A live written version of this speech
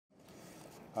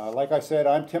Like I said,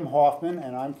 I'm Tim Hoffman,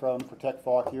 and I'm from Protect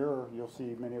Fauquier. You'll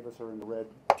see many of us are in the red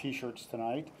t-shirts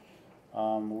tonight.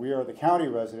 We are the county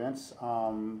residents,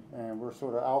 and we're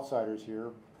sort of outsiders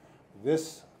here.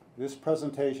 This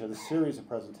presentation, this series of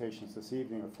presentations this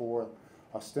evening are for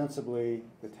ostensibly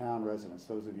the town residents,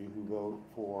 those of you who vote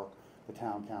for the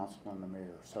town council and the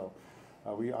mayor. So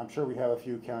I'm sure we have a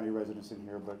few county residents in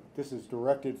here, but this is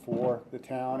directed for the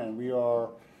town, and we are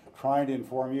trying to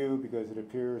inform you because it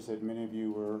appears that many of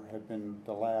you have been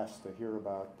the last to hear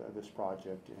about this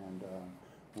project and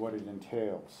what it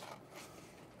entails.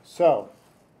 So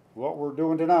what we're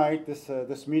doing tonight,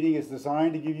 this meeting is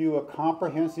designed to give you a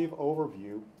comprehensive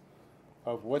overview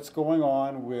of what's going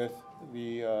on with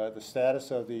the status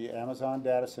of the Amazon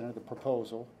data center, the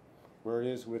proposal, where it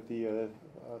is with the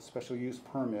special use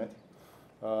permit,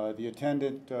 the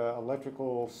attendant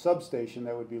electrical substation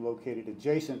that would be located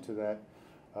adjacent to that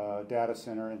data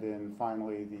center, and then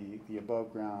finally the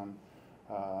above ground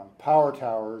power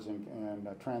towers and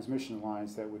transmission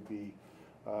lines that would be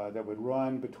that would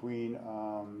run between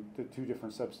the two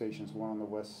different substations, one on the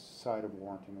west side of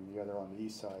Warrenton and the other on the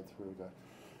east side through the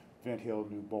Vint Hill,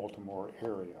 New Baltimore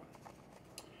area.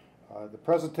 The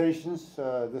presentations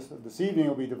this evening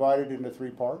will be divided into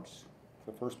three parts.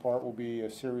 The first part will be a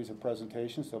series of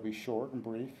presentations. They'll be short and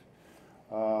brief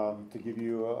to give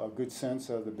you a good sense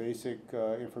of the basic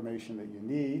information that you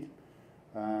need.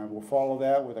 We'll follow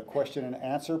that with a question and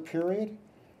answer period.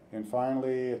 And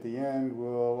finally, at the end,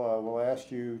 we'll ask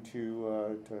you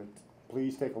to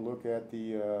please take a look at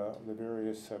the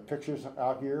various pictures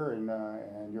out here,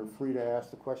 and you're free to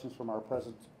ask the questions from our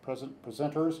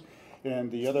presenters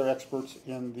and the other experts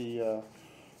in the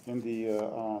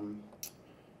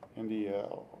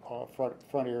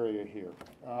front area here.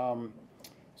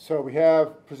 So we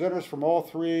have presenters from all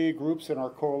three groups in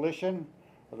our coalition.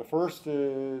 The first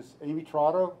is Amy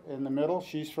Trotto in the middle.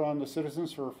 She's from the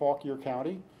Citizens for Fauquier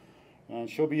County. And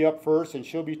she'll be up first, and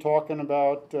she'll be talking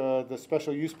about the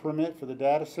special use permit for the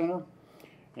data center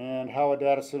and how a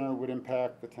data center would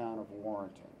impact the town of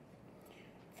Warrenton.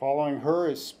 Following her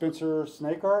is Spencer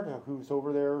Snakard, who's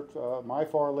over there, my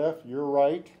far left, your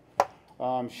right.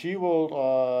 She's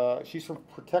from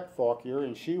Protect Fauquier,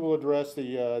 and she will address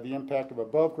the impact of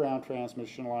above ground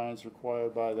transmission lines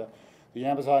required by the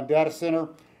Amazon data center,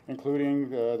 including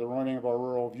the running of our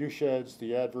rural view sheds,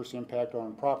 the adverse impact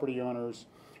on property owners,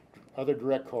 other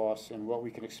direct costs, and what we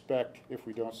can expect if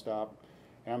we don't stop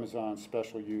Amazon's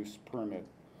special use permit.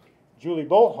 Julie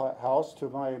Bolthouse, to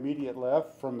my immediate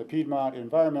left, from the Piedmont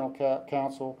Environmental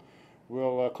Council,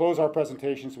 will close our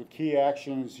presentations with key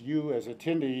actions you as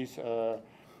attendees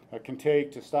can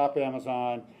take to stop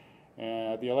Amazon,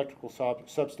 the electrical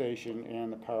substation,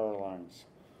 and the power lines.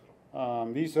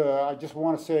 I just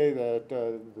want to say that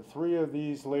the three of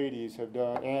these ladies have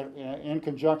done, and in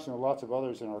conjunction with lots of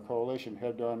others in our coalition,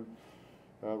 have done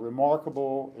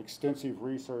remarkable, extensive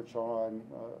research on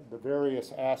the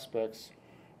various aspects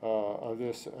of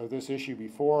this issue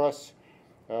before us.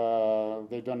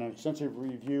 They've done an extensive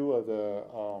review of the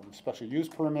special use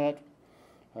permit.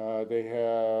 They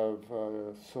have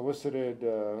solicited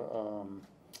the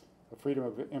Freedom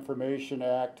of Information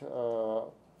Act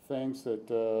things that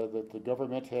the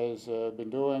government has been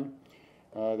doing.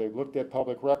 They've looked at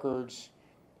public records.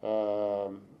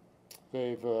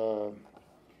 They've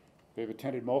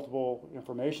attended multiple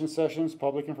information sessions,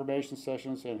 public information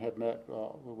sessions, and have met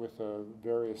with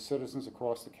various citizens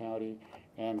across the county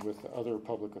and with other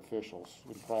public officials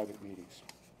in private meetings.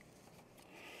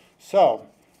 So,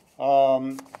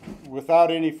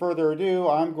 without any further ado,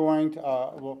 I'm going to,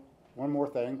 well, one more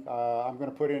thing. I'm going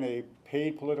to put in a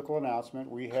paid political announcement.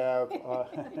 We have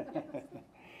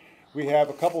we have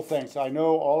a couple things. I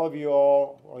know all of you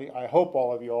all, I hope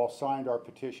all of you all signed our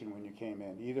petition when you came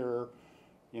in, either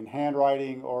in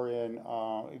handwriting or in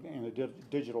a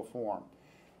digital form.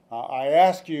 I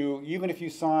ask you, even if you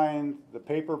sign the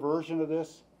paper version of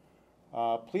this,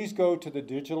 please go to the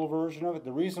digital version of it.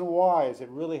 The reason why is it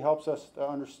really helps us to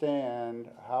understand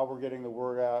how we're getting the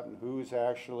word out and who's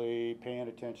actually paying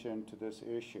attention to this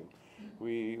issue.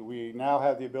 We now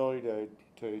have the ability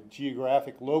to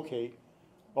geographic locate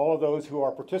all of those who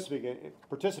are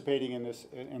participating in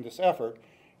this effort,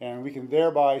 and we can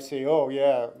thereby say, oh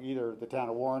yeah, either the town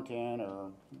of Warrenton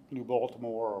or New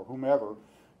Baltimore or whomever,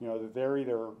 you know, that they're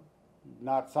either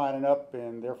not signing up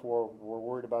and therefore we're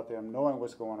worried about them knowing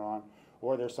what's going on,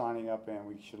 or they're signing up and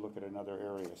we should look at another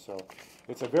area. So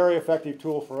it's a very effective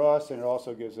tool for us, and it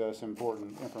also gives us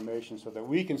important information so that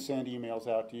we can send emails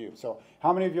out to you. So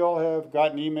how many of you all have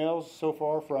gotten emails so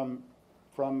far from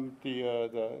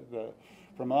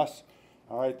us?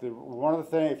 All right, one of the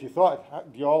things, if you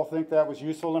thought, do you all think that was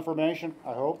useful information?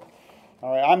 I hope.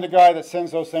 All right, I'm the guy that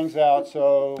sends those things out,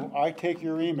 so I take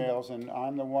your emails and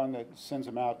I'm the one that sends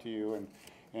them out to you,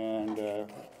 and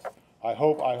I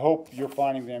hope you're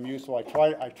finding them useful. I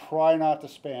try not to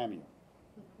spam you.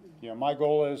 You know, my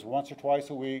goal is once or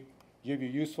twice a week, give you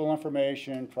useful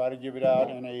information, try to give it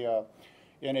out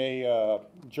in a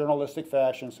journalistic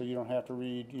fashion, so you don't have to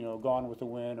read, you know, Gone with the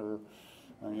Wind or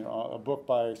you know, a book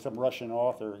by some Russian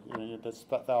author that's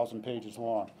 1,000 pages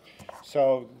long.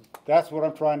 So that's what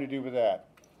I'm trying to do with that.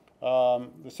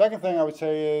 The second thing I would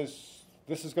say is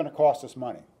this is going to cost us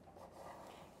money.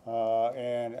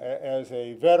 And as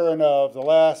a veteran of the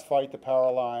last Fight the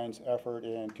Power Lines effort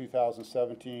in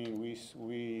 2017,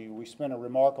 we spent a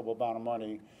remarkable amount of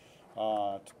money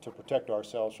to protect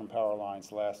ourselves from power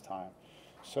lines last time.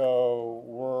 So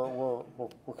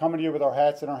we're coming to you with our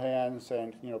hats in our hands,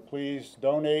 and you know, please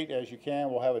donate as you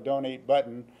can. We'll have a donate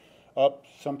button up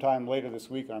sometime later this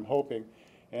week, I'm hoping.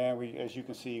 And as you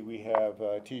can see, we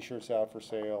have T-shirts out for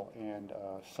sale and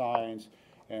signs,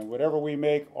 and whatever we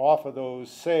make off of those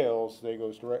sales,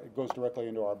 goes directly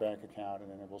into our bank account,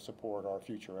 and then it will support our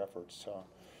future efforts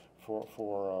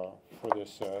for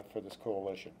this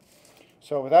coalition.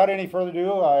 So without any further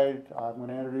ado, I'm going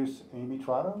to introduce Amy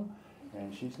Trotto,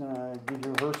 and she's going to give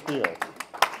you her spiel.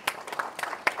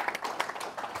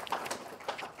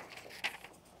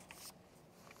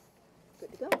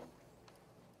 Good to go.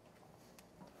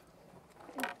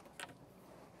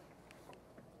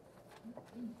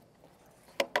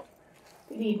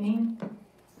 Good evening.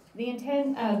 The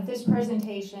intent of this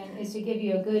presentation is to give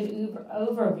you a good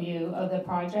overview of the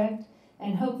project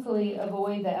and hopefully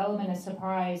avoid the element of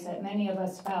surprise that many of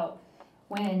us felt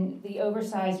when the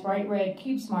oversized bright red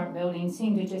CubeSmart building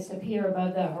seemed to just appear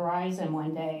above the horizon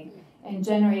one day and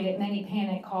generated many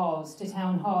panic calls to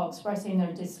Town Hall expressing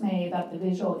their dismay about the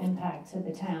visual impacts of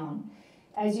the town.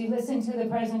 As you listen to the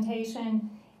presentation,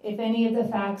 if any of the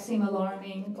facts seem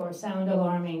alarming or sound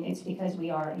alarming, it's because we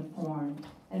are informed,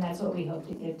 and that's what we hope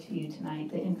to give to you tonight,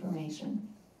 the information.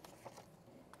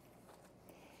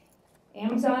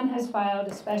 Amazon has filed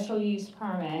a special use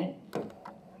permit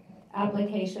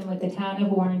application with the town of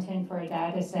Warrenton for a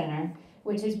data center,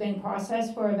 which has been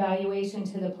processed for evaluation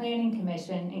to the Planning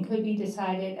Commission and could be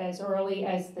decided as early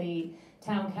as the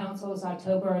Town Council's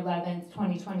October 11th,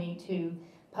 2022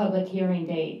 public hearing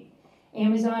date.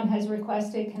 Amazon has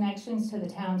requested connections to the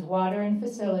town's water and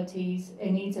facilities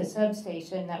and needs a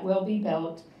substation that will be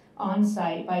built on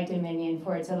site by Dominion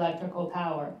for its electrical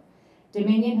power.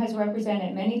 Dominion has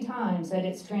represented many times that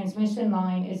its transmission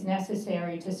line is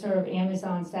necessary to serve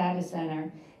Amazon's data center,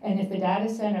 and if the data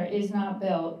center is not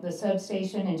built, the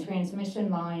substation and transmission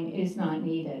line is not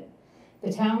needed.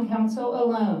 The Town Council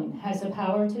alone has the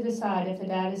power to decide if the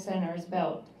data center is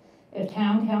built. If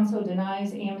Town Council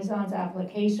denies Amazon's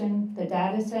application, the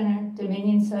data center,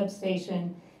 Dominion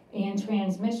substation, and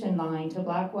transmission line to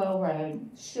Blackwell Road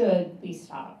should be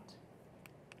stopped.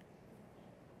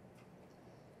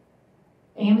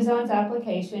 Amazon's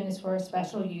application is for a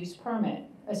special use permit.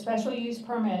 A special use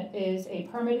permit is a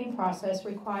permitting process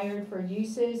required for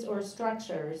uses or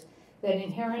structures that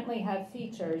inherently have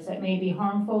features that may be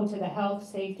harmful to the health,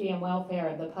 safety, and welfare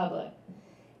of the public.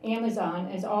 Amazon,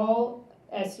 as all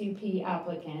SUP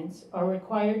applicants, are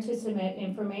required to submit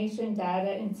information,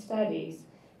 data, and studies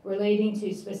relating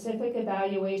to specific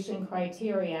evaluation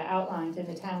criteria outlined in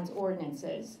the town's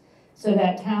ordinances, so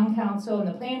that Town Council and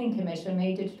the Planning Commission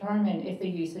may determine if the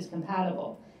use is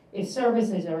compatible, if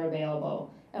services are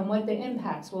available, and what the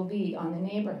impacts will be on the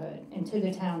neighborhood and to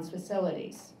the town's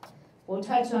facilities. We'll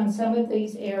touch on some of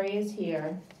these areas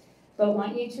here, but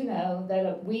want you to know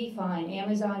that we find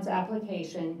Amazon's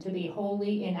application to be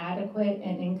wholly inadequate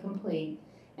and incomplete,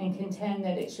 and contend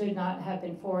that it should not have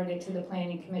been forwarded to the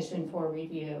Planning Commission for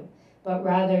review, but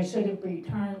rather should have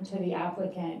returned to the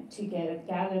applicant to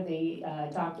gather the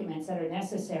documents that are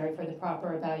necessary for the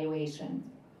proper evaluation.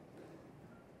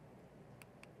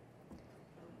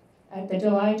 At the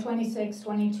July 26,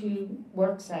 22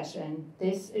 work session,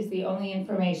 this is the only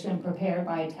information prepared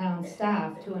by town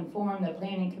staff to inform the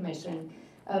Planning Commission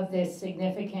of this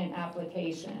significant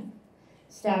application.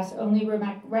 Staff's only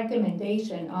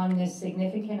recommendation on this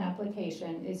significant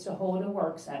application is to hold a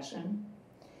work session.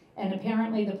 And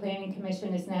apparently the Planning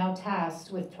Commission is now tasked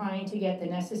with trying to get the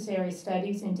necessary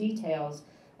studies and details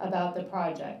about the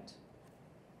project.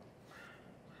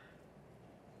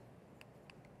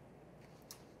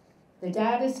 The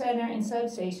data center and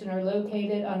substation are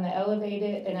located on the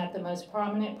elevated and at the most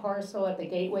prominent parcel at the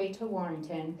gateway to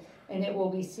Warrenton, and it will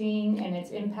be seen and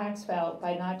its impacts felt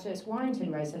by not just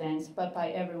Warrenton residents, but by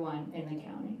everyone in the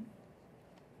county.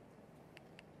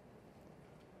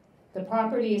 The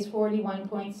property is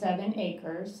 41.7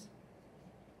 acres.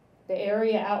 The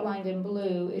area outlined in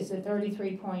blue is the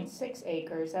 33.6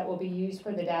 acres that will be used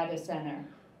for the data center,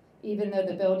 even though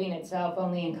the building itself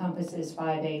only encompasses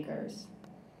 5 acres.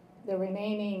 The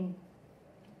remaining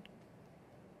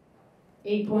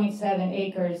 8.7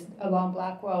 acres along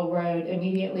Blackwell Road,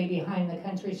 immediately behind the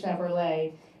Country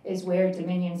Chevrolet, is where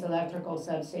Dominion's electrical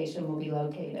substation will be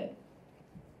located.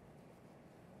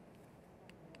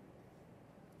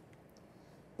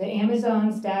 The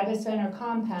Amazon's data center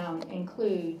compound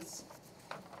includes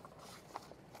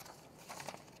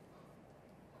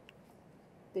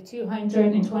the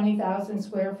 220,000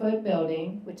 square foot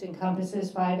building, which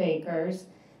encompasses 5 acres.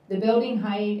 The building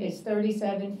height is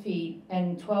 37 feet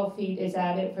and 12 feet is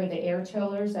added for the air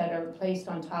chillers that are placed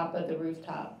on top of the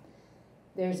rooftop.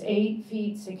 There's 8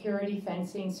 feet security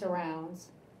fencing surrounds.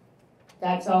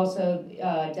 That's also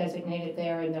designated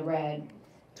there in the red.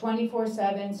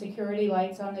 24/7 security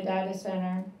lights on the data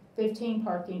center, 15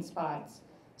 parking spots,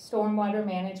 stormwater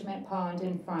management pond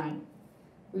in front,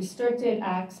 restricted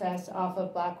access off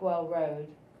of Blackwell Road.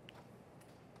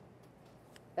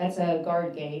 That's a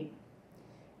guard gate.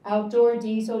 Outdoor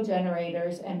diesel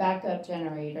generators and backup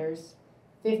generators,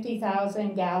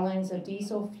 50,000 gallons of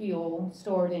diesel fuel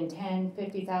stored in 10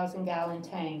 50,000 gallon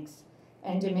tanks,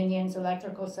 and Dominion's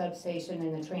electrical substation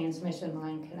and the transmission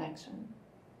line connection.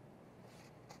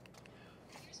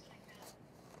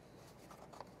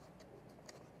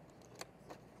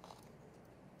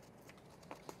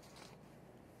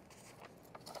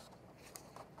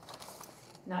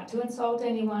 Not to insult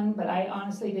anyone, but I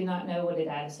honestly did not know what a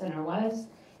data center was,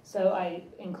 so I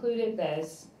included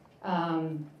this.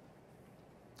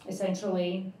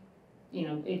 Essentially, you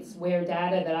know, it's where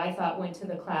data that I thought went to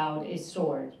the cloud is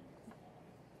stored.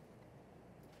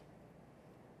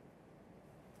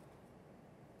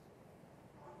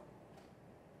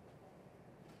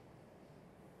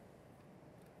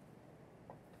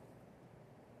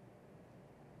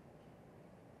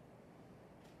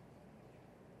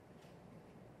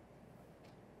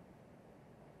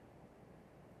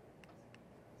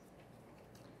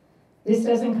 This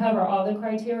doesn't cover all the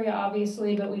criteria,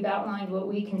 obviously, but we've outlined what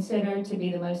we consider to be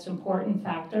the most important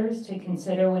factors to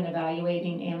consider when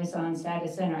evaluating Amazon's data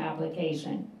center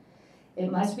application. It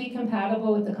must be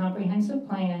compatible with the comprehensive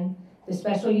plan, the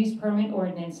special use permit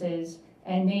ordinances,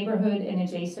 and neighborhood and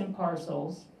adjacent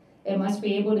parcels. It must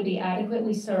be able to be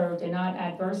adequately served and not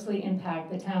adversely impact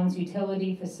the town's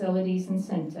utility facilities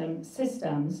and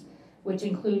systems, which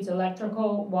includes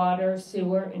electrical, water,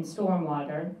 sewer, and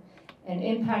stormwater. An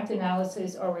impact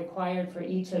analysis are required for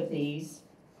each of these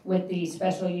with the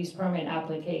special use permit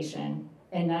application,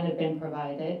 and none have been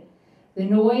provided. The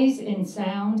noise and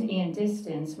sound and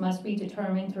distance must be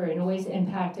determined through a noise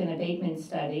impact and abatement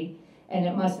study, and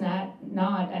it must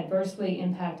not adversely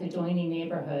impact adjoining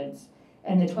neighborhoods.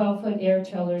 And the 12-foot air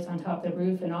chillers on top of the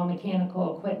roof and all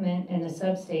mechanical equipment in the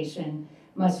substation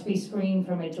must be screened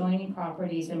from adjoining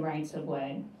properties and rights of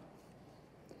way.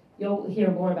 You'll hear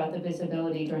more about the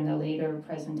visibility during the later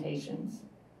presentations.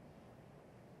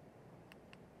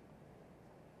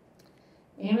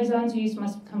 Amazon's use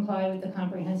must comply with the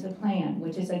comprehensive plan,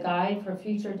 which is a guide for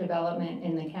future development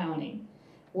in the county.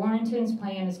 Warrenton's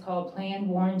plan is called Plan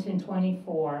Warrenton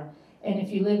 24, and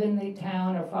if you live in the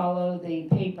town or follow the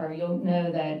paper, you'll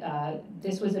know that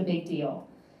this was a big deal.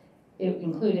 It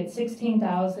included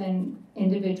 16,000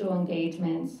 individual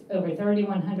engagements, over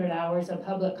 3,100 hours of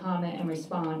public comment and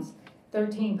response,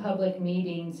 13 public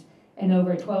meetings, and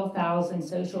over 12,000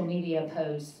 social media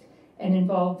posts, and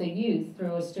involved the youth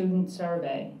through a student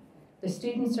survey. The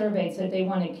student survey said they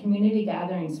wanted community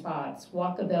gathering spots,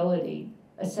 walkability,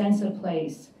 a sense of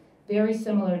place, very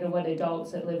similar to what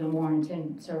adults that live in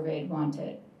Warrenton surveyed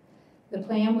wanted. The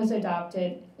plan was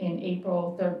adopted on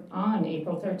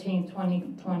April 13,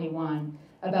 2021,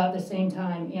 about the same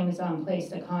time Amazon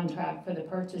placed a contract for the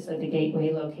purchase of the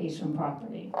Gateway location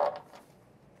property.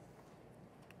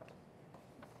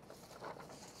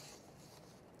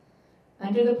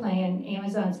 Under the plan,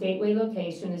 Amazon's Gateway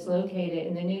location is located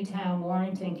in the Newtown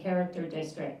Warrenton Character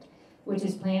District, which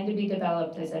is planned to be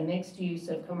developed as a mixed use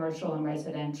of commercial and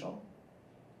residential.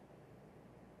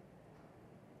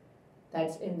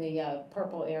 That's in the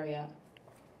purple area.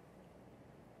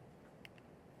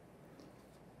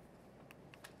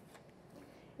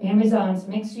 Amazon's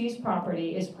mixed-use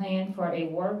property is planned for a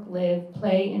work, live,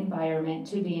 play environment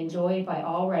to be enjoyed by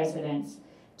all residents,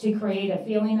 to create a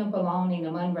feeling of belonging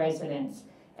among residents,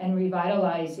 and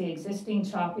revitalize the existing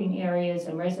shopping areas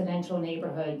and residential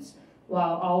neighborhoods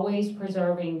while always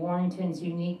preserving Warrenton's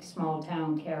unique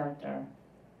small-town character.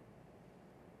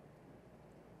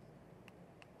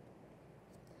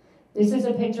 This is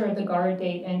a picture of the guard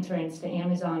gate entrance to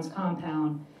Amazon's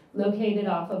compound, located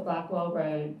off of Blackwell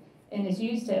Road, and is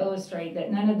used to illustrate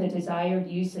that none of the desired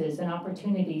uses and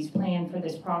opportunities planned for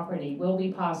this property will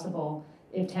be possible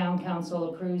if Town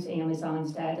Council approves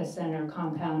Amazon's data center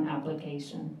compound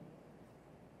application.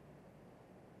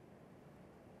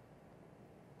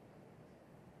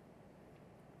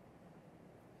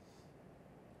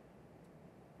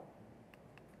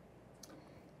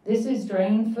 This is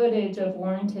drone footage of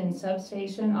Warrenton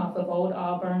substation off of Old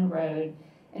Auburn Road.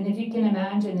 And if you can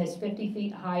imagine this 50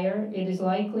 feet higher, it is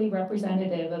likely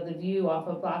representative of the view off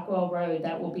of Blackwell Road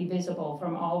that will be visible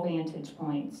from all vantage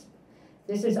points.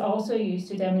 This is also used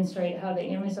to demonstrate how the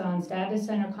Amazon's data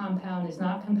center compound is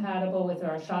not compatible with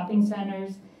our shopping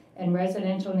centers and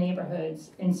residential neighborhoods,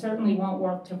 and certainly won't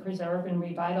work to preserve and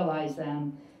revitalize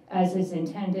them, as is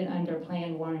intended under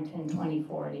Plan Warrenton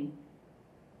 2040.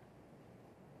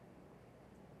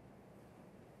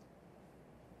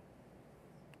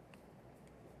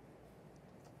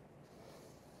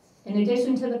 In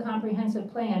addition to the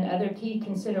comprehensive plan, other key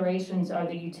considerations are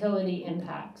the utility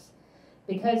impacts.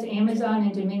 Because Amazon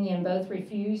and Dominion both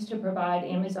refuse to provide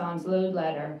Amazon's load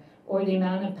letter or the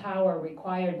amount of power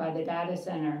required by the data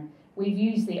center, we've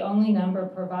used the only number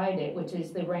provided, which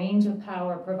is the range of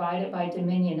power provided by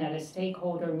Dominion at a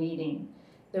stakeholder meeting.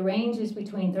 The range is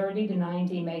between 30 to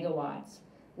 90 megawatts.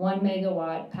 1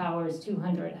 megawatt powers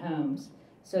 200 homes.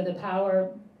 So the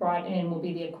power brought in will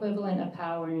be the equivalent of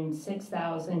powering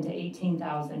 6,000 to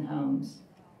 18,000 homes.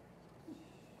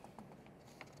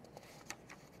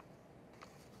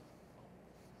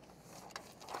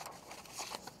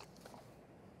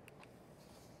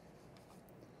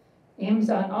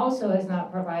 Amazon also has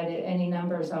not provided any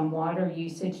numbers on water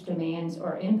usage demands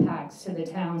or impacts to the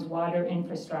town's water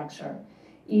infrastructure,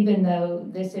 even though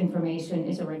this information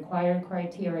is a required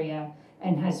criteria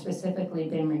and has specifically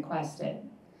been requested.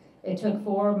 It took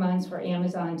 4 months for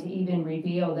Amazon to even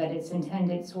reveal that its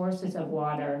intended sources of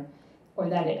water, or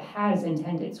that it has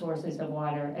intended sources of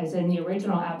water, as in the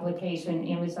original application,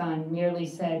 Amazon merely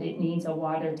said it needs a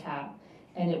water tap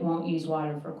and it won't use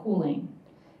water for cooling.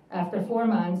 After 4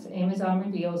 months, Amazon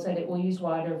reveals that it will use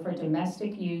water for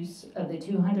domestic use of the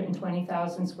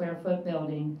 220,000 square foot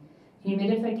building,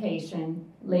 humidification,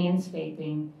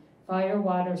 landscaping, fire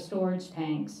water storage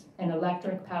tanks, and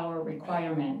electric power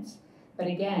requirements. But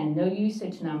again, no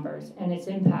usage numbers, and its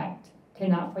impact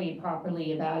cannot be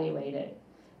properly evaluated.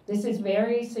 This is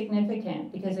very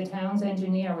significant because the town's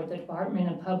engineer with the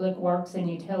Department of Public Works and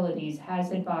Utilities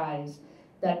has advised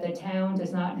that the town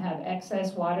does not have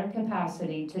excess water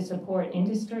capacity to support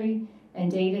industry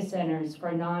and data centers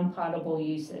for non-potable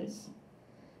uses.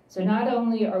 So not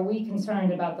only are we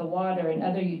concerned about the water and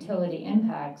other utility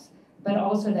impacts, but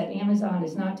also that Amazon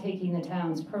is not taking the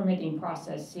town's permitting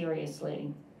process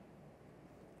seriously.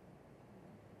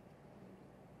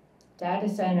 Data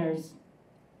centers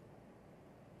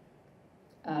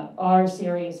are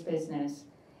serious business,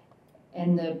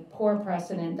 and the poor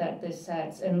precedent that this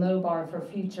sets and low bar for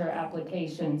future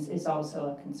applications is also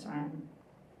a concern.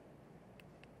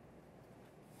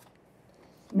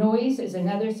 Noise is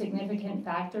another significant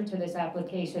factor to this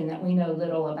application that we know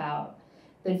little about.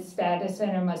 This data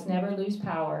center must never lose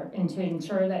power, and to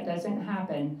ensure that doesn't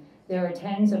happen, there are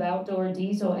tens of outdoor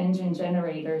diesel engine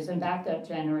generators and backup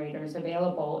generators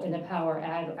available in a power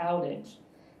outage.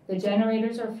 The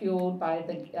generators are fueled by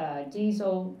the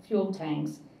diesel fuel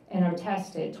tanks and are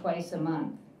tested twice a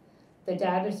month. The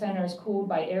data center is cooled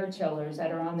by air chillers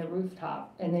that are on the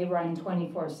rooftop, and they run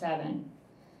 24/7.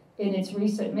 In its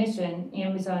recent mission,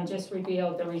 Amazon just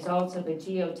revealed the results of a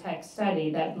geotech study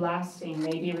that blasting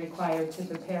may be required to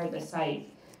prepare the site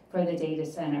for the data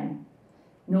center.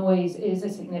 Noise is a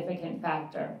significant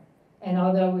factor, and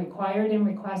although required and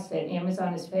requested,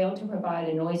 Amazon has failed to provide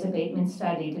a noise abatement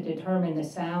study to determine the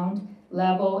sound,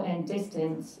 level, and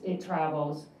distance it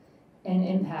travels and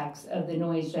impacts of the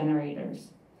noise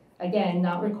generators. Again,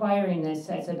 not requiring this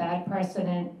sets a bad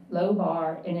precedent, low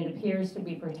bar, and it appears to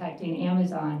be protecting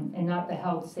Amazon and not the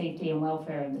health, safety, and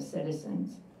welfare of the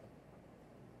citizens.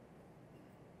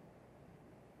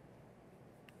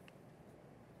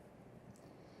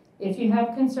 If you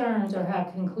have concerns or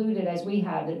have concluded, as we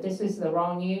have, that this is the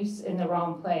wrong use in the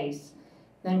wrong place,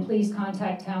 then please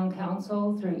contact Town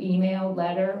Council through email,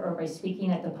 letter, or by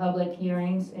speaking at the public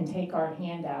hearings and take our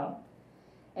handout.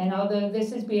 And although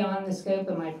this is beyond the scope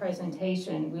of my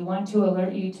presentation, we want to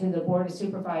alert you to the Board of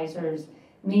Supervisors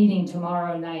meeting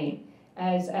tomorrow night,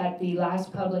 as at the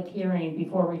last public hearing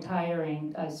before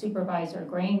retiring, Supervisor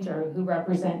Granger, who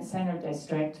represents Center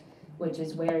District, which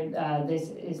is where this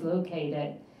is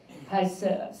located, has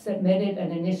submitted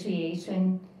an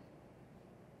initiation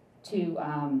to,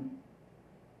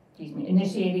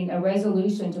 initiating a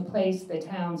resolution to place the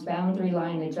town's boundary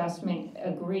line adjustment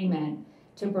agreement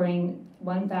to bring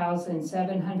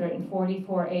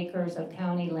 1,744 acres of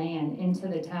county land into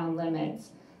the town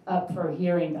limits up for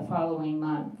hearing the following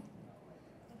month.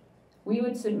 We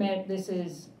would submit this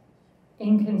is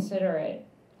inconsiderate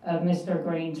of Mr.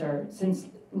 Granger, since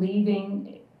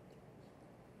leaving,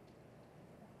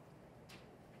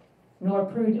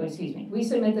 we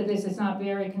submit that this is not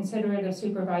very considerate of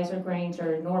Supervisor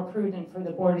Granger nor prudent for the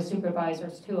Board of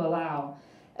Supervisors to allow,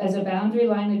 as a boundary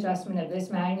line adjustment of this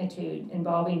magnitude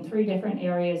involving 3 different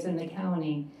areas in the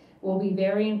county will be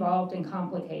very involved and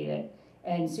complicated,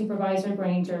 and Supervisor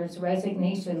Granger's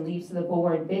resignation leaves the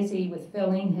board busy with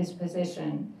filling his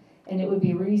position, and it would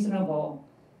be reasonable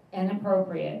and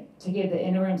appropriate to give the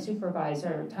interim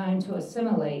supervisor time to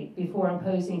assimilate before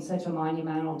imposing such a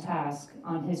monumental task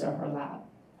on his or her lap.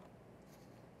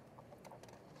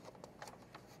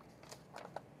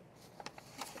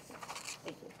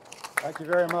 Thank you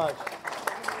very much.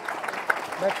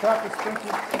 Next up is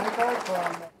Spencer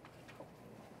from...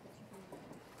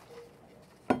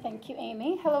 Thank you,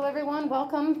 Amy. Hello, everyone.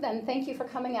 Welcome, and thank you for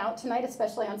coming out tonight,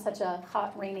 especially on such a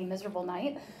hot, rainy, miserable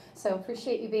night. So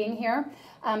appreciate you being here.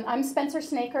 I'm Spencer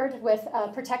Snakard with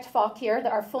Protect Fauquier.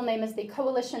 Our full name is the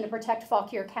Coalition to Protect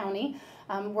Fauquier County.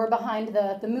 We're behind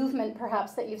the movement,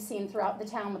 perhaps, that you've seen throughout the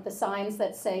town with the signs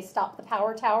that say, "Stop the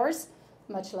Power Towers,"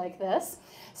 much like this.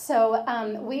 So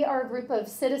we are a group of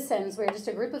citizens. We're just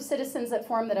a group of citizens that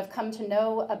have come to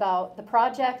know about the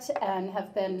project and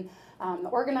have been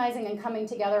organizing and coming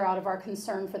together out of our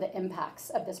concern for the impacts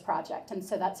of this project. And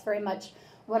so that's very much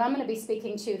what I'm going to be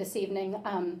speaking to this evening.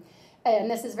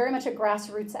 And this is very much a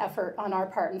grassroots effort on our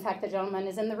part. In fact, the gentleman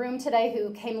is in the room today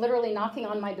who came literally knocking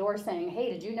on my door saying,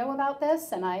 "Hey, did you know about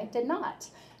this?" And I did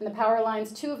not. And the power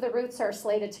lines, 2 of the routes are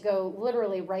slated to go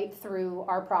literally right through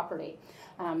our property.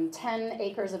 10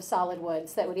 acres of solid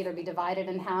woods that would either be divided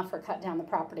in half or cut down the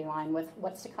property line with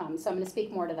what's to come. So I'm going to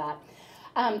speak more to that.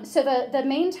 So the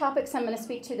main topics I'm going to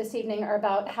speak to this evening are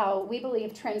about how we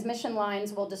believe transmission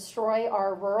lines will destroy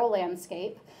our rural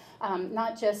landscape,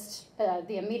 not just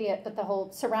the immediate, but the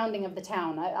whole surrounding of the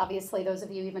town. Obviously, those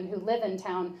of you even who live in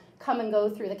town come and go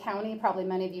through the county. Probably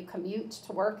many of you commute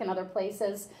to work in other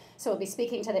places. So we'll be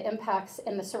speaking to the impacts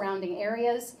in the surrounding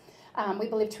areas. We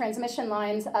believe transmission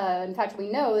lines, in fact, we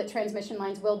know that transmission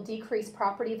lines will decrease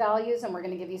property values, and we're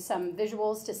going to give you some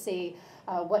visuals to see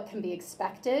what can be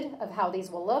expected of how these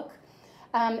will look.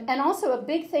 And also a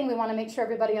big thing we want to make sure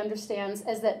everybody understands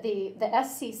is that the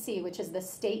SCC, which is the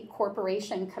State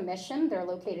Corporation Commission, they're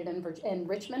located in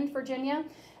Richmond, Virginia,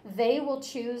 they will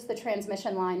choose the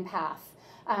transmission line path.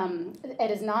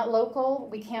 It is not local.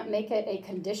 We can't make it a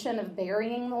condition of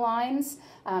burying the lines.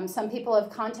 Some people have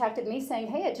contacted me saying,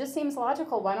 "Hey, it just seems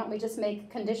logical. Why don't we just make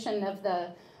condition of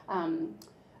the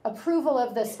approval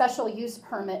of the special use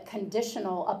permit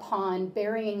conditional upon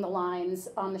burying the lines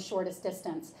on the shortest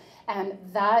distance?" And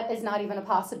that is not even a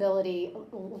possibility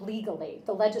legally.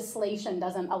 The legislation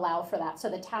doesn't allow for that. So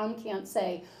the town can't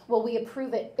say, "Well, we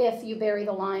approve it if you bury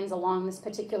the lines along this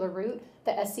particular route."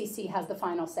 The SCC has the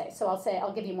final say. So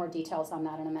I'll give you more details on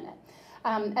that in a minute.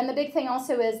 And the big thing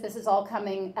also is this is all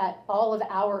coming at all of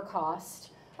our cost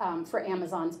for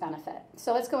Amazon's benefit.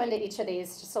 So let's go into each of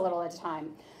these just a little at a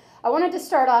time. I wanted to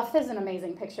start off, this is an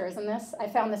amazing picture, isn't this? I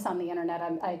found this on the internet.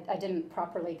 I didn't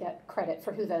properly get credit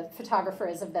for who the photographer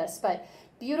is of this, but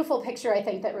beautiful picture, I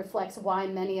think, that reflects why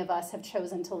many of us have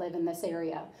chosen to live in this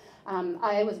area.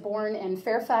 I was born in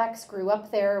Fairfax, grew up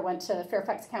there, went to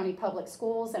Fairfax County Public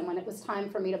Schools, and when it was time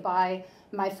for me to buy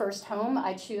my first home,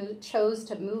 I chose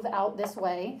to move out this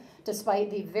way, despite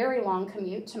the very long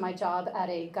commute to my job at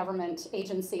a government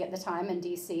agency at the time in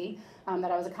DC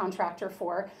that I was a contractor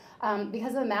for,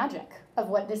 because of the magic of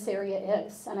what this area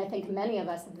is. And I think many of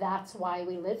us, that's why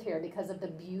we live here, because of the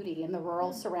beauty and the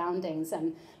rural surroundings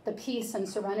and the peace and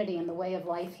serenity and the way of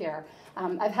life here.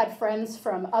 I've had friends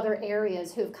from other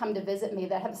areas who've come to visit me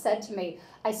that have said to me,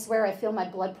 "I swear I feel my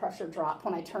blood pressure drop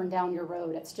when I turn down your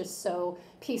road. It's just so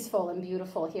peaceful and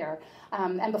beautiful here."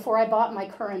 And before I bought my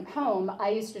current home, I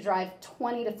used to drive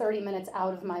 20 to 30 minutes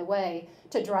out of my way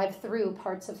to drive through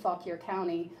parts of Fauquier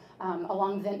County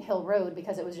along Vint Hill Road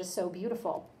because it was just so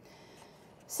beautiful.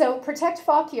 So Protect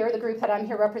Fauquier, the group that I'm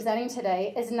here representing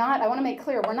today, is not, I want to make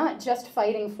clear, we're not just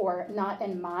fighting for not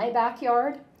in my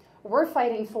backyard. We're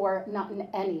fighting for not in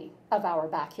any of our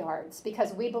backyards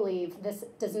because we believe this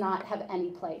does not have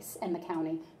any place in the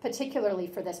county, particularly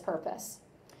for this purpose.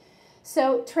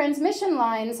 So transmission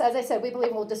lines, as I said, we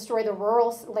believe will destroy the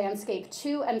rural landscape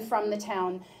to and from the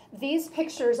town. These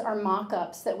pictures are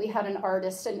mock-ups that we had an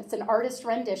artist, and it's an artist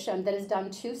rendition that is done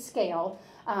to scale.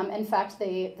 In fact,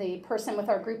 the person with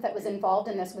our group that was involved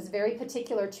in this was very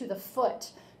particular to the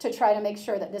foot to try to make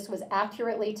sure that this was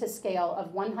accurately to scale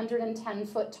of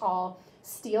 110-foot tall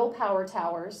steel power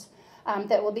towers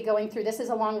that will be going through. This is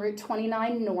along Route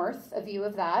 29 North, a view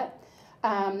of that,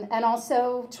 and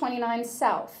also 29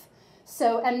 South.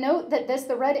 So, and note that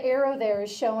the red arrow there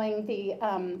is showing the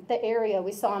area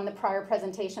we saw in the prior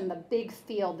presentation, the big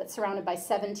field that's surrounded by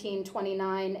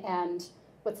 1729 and,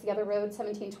 what's the other road?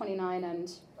 1729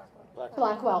 and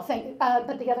Blackwell.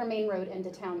 But the other main road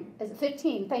into town is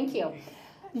 15, thank you.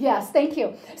 Yes, thank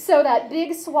you. So that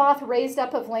big swath raised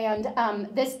up of land,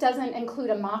 this doesn't include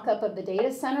a mock-up of the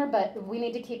data center, but we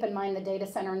need to keep in mind the data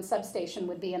center and substation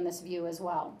would be in this view as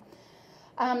well.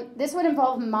 This would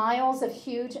involve miles of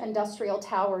huge industrial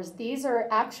towers. These are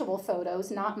actual photos,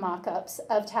 not mock-ups,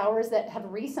 of towers that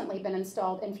have recently been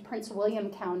installed in Prince William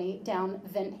County down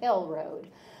Vint Hill Road.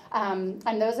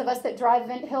 And those of us that drive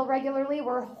Vint Hill regularly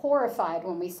were horrified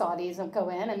when we saw these go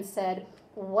in and said,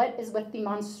 what is with the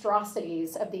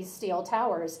monstrosities of these steel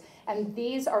towers? And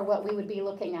these are what we would be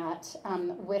looking at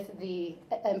with the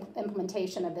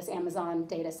implementation of this Amazon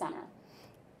data center.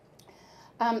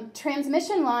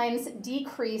 Transmission lines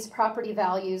decrease property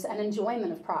values and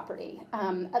enjoyment of property.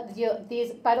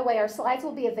 These, by the way, our slides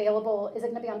will be available. Is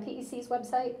it going to be on PEC's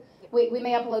website? We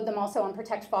may upload them also on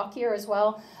Protect Fauquier as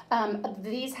well.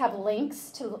 These have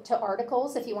links to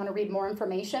articles if you want to read more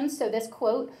information. So this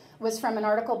quote was from an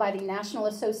article by the National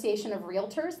Association of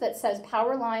Realtors that says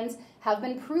power lines have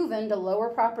been proven to lower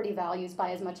property values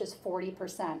by as much as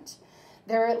 40%.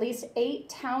 There are at least 8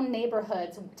 town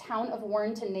neighborhoods, town of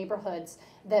Warrenton neighborhoods,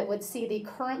 that would see the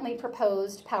currently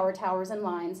proposed power towers and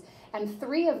lines, and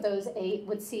 3 of those 8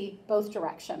 would see both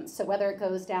directions. So whether it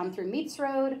goes down through Meats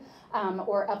Road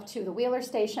or up to the Wheeler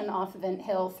Station off Vint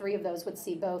Hill, 3 of those would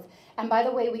see both. And by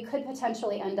the way, we could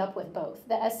potentially end up with both.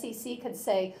 The SCC could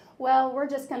say, well, we're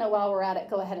just gonna, while we're at it,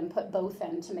 go ahead and put both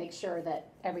in to make sure that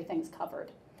everything's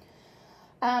covered.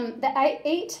 The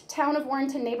 8 town of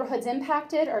Warrenton neighborhoods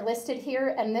impacted are listed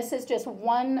here, and this is just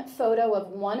one photo of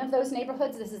one of those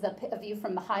neighborhoods. This is a view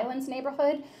from the Highlands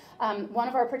neighborhood. One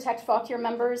of our Protect Fauquier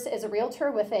members is a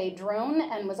realtor with a drone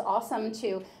and was awesome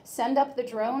to send up the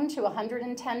drone to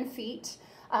 110 feet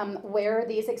where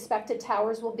these expected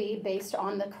towers will be based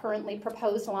on the currently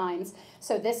proposed lines.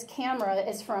 So this camera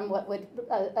is from what would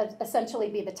essentially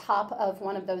be the top of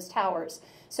one of those towers.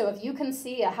 So if you can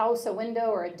see a house, a window,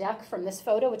 or a deck from this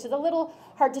photo, which is a little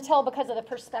hard to tell because of the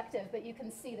perspective, but you can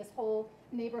see this whole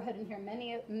neighborhood in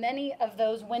here. Many of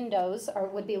those windows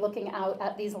would be looking out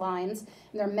at these lines.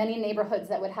 And there are many neighborhoods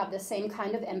that would have the same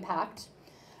kind of impact.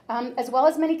 As well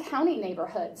as many county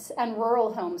neighborhoods and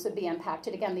rural homes would be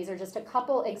impacted. Again, these are just a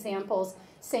couple examples.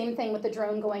 Same thing with the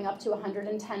drone going up to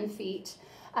 110 feet.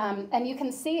 And you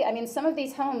can see, I mean, some of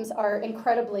these homes are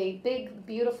incredibly big,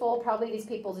 beautiful, probably these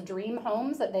people's dream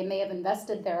homes that they may have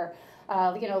invested their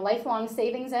lifelong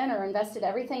savings in or invested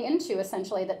everything into,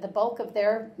 essentially, that the bulk of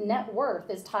their net worth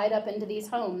is tied up into these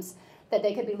homes that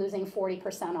they could be losing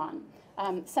 40%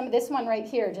 on. Some of this one right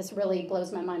here just really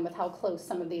blows my mind with how close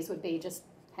some of these would be, just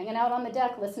hanging out on the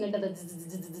deck, listening to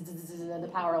the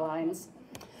power lines.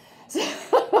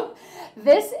 So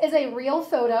this is a real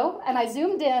photo, and I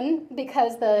zoomed in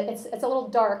because it's a little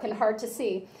dark and hard to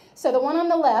see. So the one on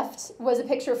the left was a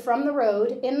picture from the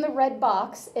road. In the red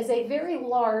box is a very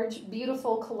large,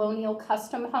 beautiful colonial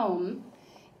custom home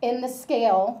in the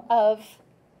scale of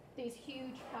these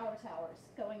huge power towers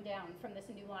going down from this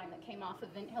new line that came off of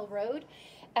Vint Hill Road.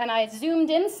 And I zoomed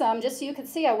in some just so you could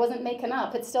see I wasn't making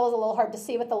up. It still is a little hard to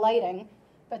see with the lighting.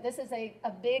 But this is a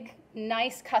big,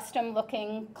 nice,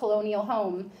 custom-looking colonial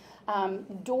home,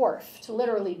 dwarfed,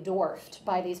 literally dwarfed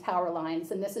by these power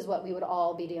lines. And this is what we would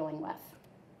all be dealing with.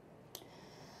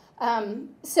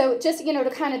 So just, to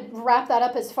kind of wrap that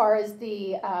up as far as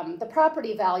the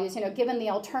property values, given the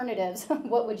alternatives,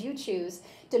 what would you choose?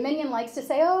 Dominion likes to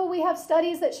say, oh, we have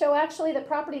studies that show actually that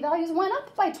property values went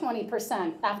up by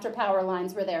 20% after power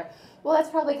lines were there. Well, that's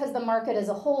probably because the market as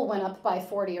a whole went up by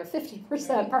 40 or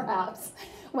 50% perhaps.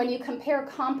 When you compare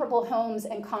comparable homes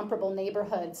and comparable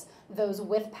neighborhoods, those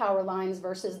with power lines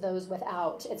versus those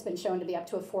without, it's been shown to be up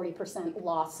to a 40%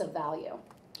 loss of value.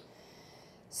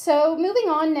 So moving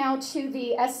on now to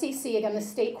the SCC, again, the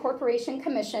State Corporation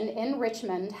Commission in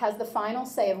Richmond has the final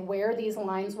say of where these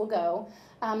lines will go.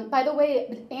 By the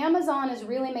way, Amazon is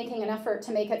really making an effort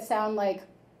to make it sound like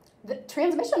The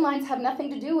transmission lines have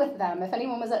nothing to do with them. If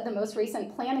anyone was at the most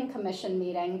recent Planning Commission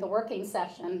meeting, the working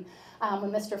session,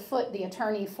 when Mr. Foote, the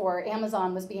attorney for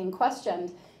Amazon, was being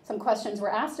questioned, some questions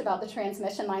were asked about the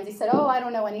transmission lines. He said, oh, I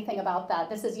don't know anything about that.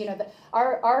 This is,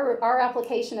 our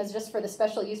application is just for the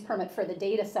special use permit for the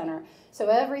data center. So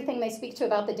everything they speak to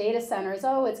about the data center is,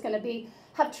 oh, it's going to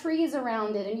have trees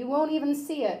around it and you won't even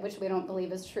see it, which we don't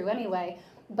believe is true anyway.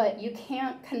 But you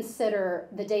can't consider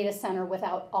the data center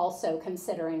without also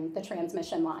considering the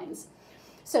transmission lines.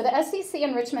 So the SEC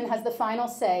in Richmond has the final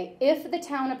say. If the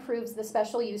town approves the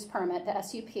special use permit, the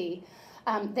SUP,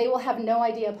 they will have no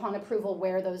idea upon approval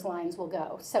where those lines will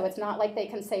go. So it's not like they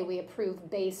can say we approve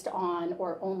based on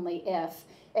or only if.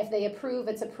 If they approve,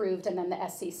 it's approved, and then the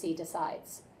SEC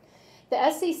decides. The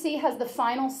SEC has the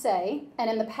final say, and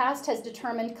in the past has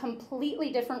determined completely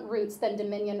different routes than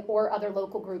Dominion or other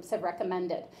local groups have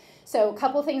recommended. So a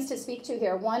couple things to speak to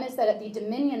here. One is that at the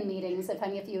Dominion meetings, if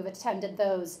any of you have attended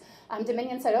those,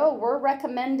 Dominion said, oh, we're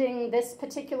recommending this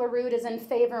particular route is in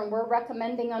favor and we're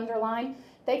recommending underline.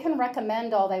 They can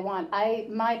recommend all they want.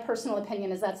 My personal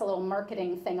opinion is that's a little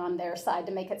marketing thing on their side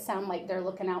to make it sound like they're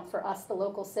looking out for us, the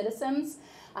local citizens.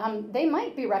 They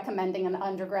might be recommending an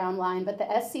underground line, but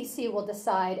the SEC will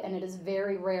decide, and it is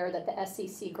very rare that the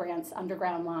SEC grants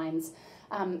underground lines,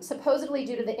 supposedly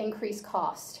due to the increased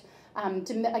cost.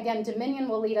 Again, Dominion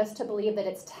will lead us to believe that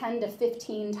it's 10 to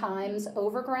 15 times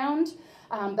overground,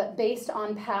 but based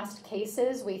on past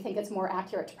cases, we think it's more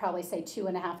accurate to probably say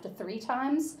 2.5 to 3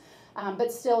 times.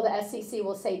 But still, the SEC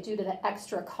will say due to the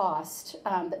extra cost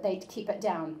that they keep it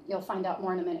down. You'll find out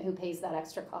more in a minute who pays that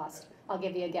extra cost. I'll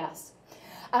give you a guess.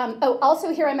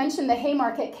 Also here I mentioned the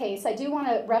Haymarket case. I do want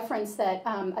to reference that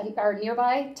our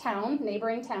nearby town,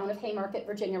 neighboring town of Haymarket,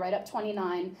 Virginia, right up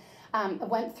 29,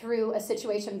 went through a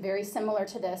situation very similar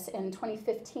to this in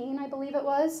 2015, I believe it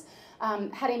was.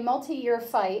 Had a multi-year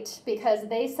fight because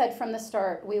they said from the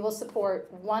start, we will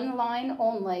support one line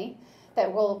only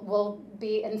that we'll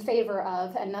be in favor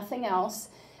of and nothing else.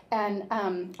 And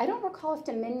I don't recall if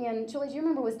Dominion, Julie, do you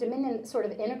remember, was Dominion sort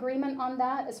of in agreement on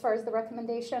that as far as the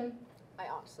recommendation?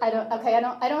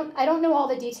 I don't know all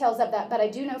the details of that, but I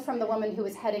do know from the woman who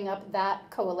was heading up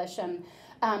that coalition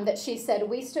that she said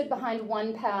we stood behind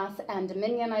one path and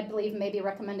Dominion, I believe, maybe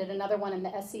recommended another one, and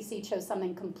the SEC chose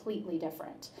something completely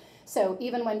different. So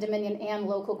even when Dominion and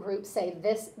local groups say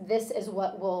this is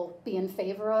what we'll be in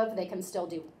favor of, they can still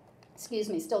do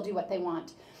what they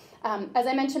want. As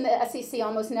I mentioned, the SEC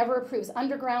almost never approves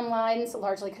underground lines,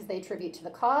 largely because they attribute to the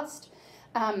cost.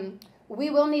 We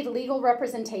will need legal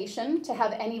representation to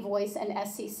have any voice in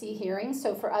SEC hearings.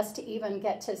 So for us to even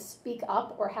get to speak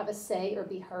up or have a say or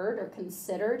be heard or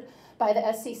considered by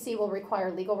the SEC will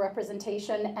require legal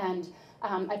representation. And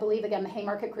I believe, again, the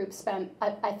Haymarket Group spent,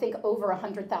 I think, over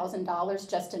 $100,000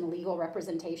 just in legal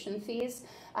representation fees.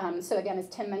 So again, as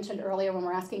Tim mentioned earlier, when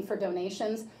we're asking for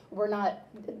donations, we're not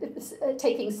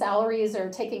taking salaries or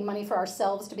taking money for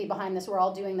ourselves to be behind this. We're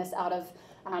all doing this out of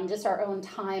just our own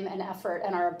time and effort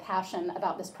and our passion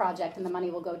about this project, and the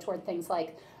money will go toward things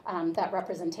like that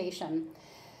representation.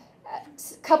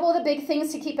 A couple of the big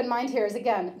things to keep in mind here is,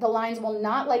 again, the lines will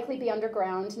not likely be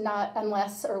underground, not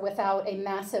unless or without a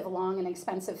massive, long, and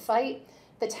expensive fight.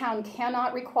 The town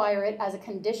cannot require it as a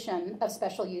condition of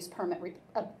special use permit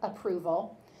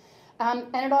approval.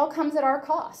 And it all comes at our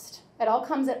cost. It all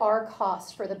comes at our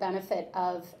cost for the benefit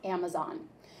of Amazon.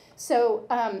 So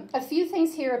a few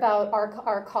things here about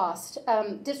our cost.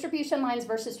 Distribution lines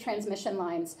versus transmission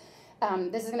lines.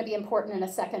 This is going to be important in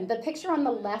a second. The picture on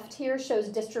the left here shows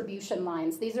distribution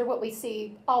lines. These are what we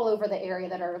see all over the area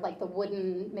that are like the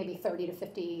wooden, maybe 30 to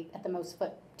 50 at the most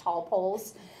foot tall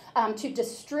poles, to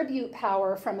distribute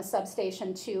power from a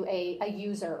substation to a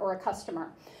user or a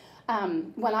customer.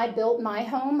 When I built my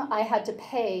home, I had to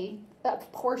pay a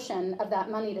portion of that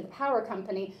money to the power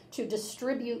company to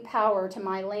distribute power to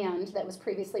my land that was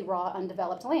previously raw,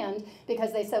 undeveloped land,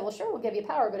 because they said, well, sure, we'll give you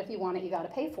power, but if you want it, you got to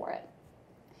pay for it.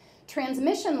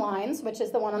 Transmission lines, which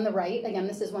is the one on the right, again,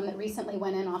 this is one that recently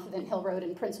went in off of Int Hill Road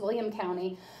in Prince William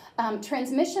County.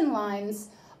 Transmission lines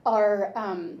are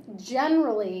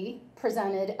generally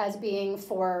presented as being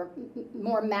for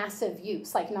more massive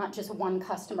use, like not just one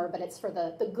customer, but it's for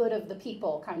the good of the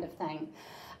people kind of thing.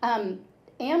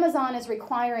 Amazon is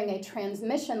requiring a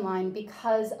transmission line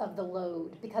because of the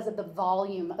load, because of the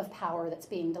volume of power that's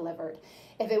being delivered.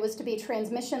 If it was to be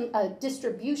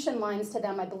distribution lines to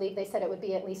them, I believe they said it would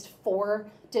be at least 4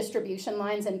 distribution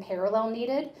lines in parallel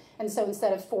needed. And so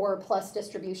instead of 4 plus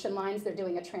distribution lines, they're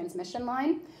doing a transmission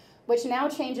line, which now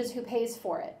changes who pays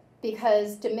for it.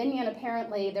 Because Dominion,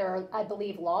 apparently, there are, I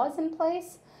believe, laws in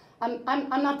place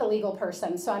I'm not the legal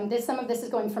person, so some of this is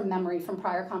going from memory from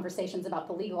prior conversations about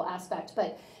the legal aspect,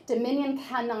 but Dominion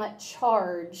cannot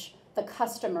charge the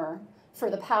customer for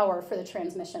the power for the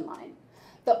transmission line.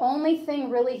 The only thing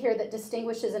really here that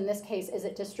distinguishes in this case, is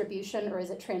it distribution or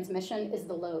is it transmission, is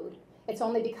the load. It's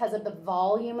only because of the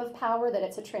volume of power that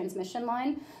it's a transmission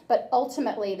line, but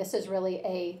ultimately this is really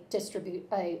a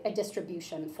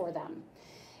distribution for them.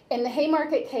 In the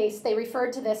Haymarket case, they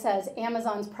referred to this as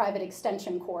Amazon's private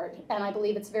extension cord, and I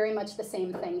believe it's very much the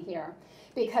same thing here.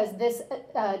 Because this,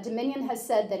 Dominion has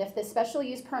said that if the special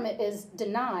use permit is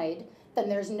denied, then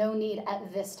there's no need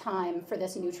at this time for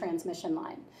this new transmission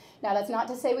line. Now, that's not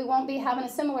to say we won't be having a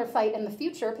similar fight in the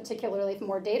future, particularly if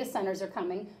more data centers are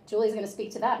coming. Julie's going to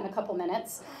speak to that in a couple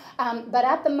minutes. But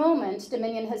at the moment,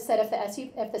 Dominion has said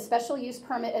if the special use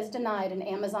permit is denied and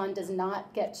Amazon does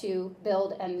not get to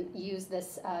build and use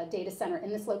this data center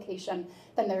in this location,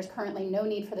 then there's currently no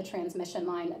need for the transmission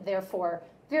line, therefore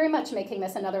very much making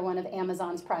this another one of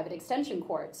Amazon's private extension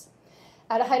cords.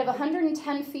 At a height of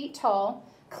 110 feet tall,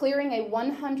 clearing a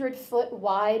 100-foot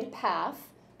wide path,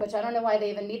 which I don't know why they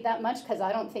even need that much, because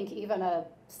I don't think even a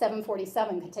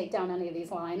 747 could take down any of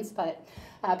these lines, but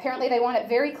apparently they want it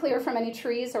very clear from any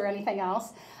trees or anything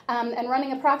else, and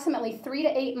running approximately 3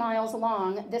 to 8 miles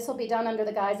long. This will be done under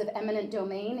the guise of eminent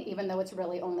domain, even though it's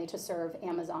really only to serve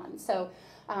Amazon. So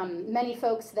many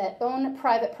folks that own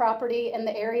private property in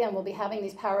the area and will be having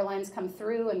these power lines come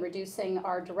through and reducing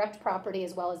our direct property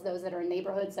as well as those that are in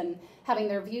neighborhoods and having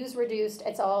their views reduced.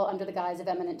 It's all under the guise of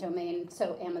eminent domain,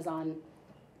 so Amazon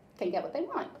can get what they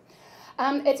want.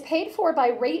 It's paid for by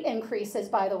rate increases,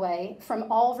 by the way, from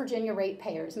all Virginia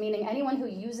ratepayers, meaning anyone who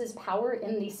uses power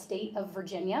in the state of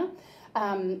Virginia.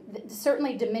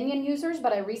 Certainly Dominion users,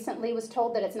 but I recently was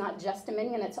told that it's not just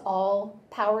Dominion, it's all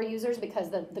power users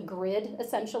because the grid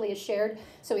essentially is shared.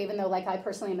 So even though, like, I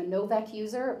personally am a Novec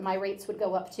user, my rates would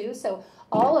go up too. So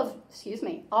all of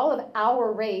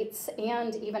our rates,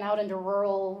 and even out into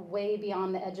rural, way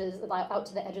beyond the edges, out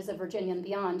to the edges of Virginia and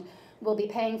beyond, will be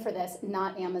paying for this,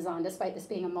 not Amazon, despite this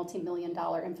being a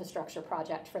multi-million-dollar infrastructure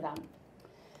project for them.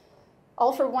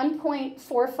 All for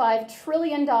 $1.45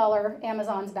 trillion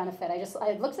Amazon's benefit.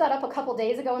 I looked that up a couple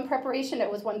days ago in preparation.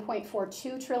 It was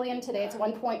 $1.42 trillion. Today it's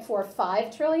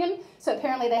 $1.45 trillion. So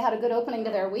apparently they had a good opening to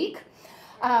their week.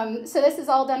 So this is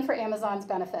all done for Amazon's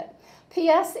benefit.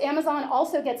 P.S. Amazon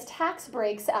also gets tax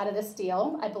breaks out of this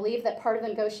deal. I believe that part of the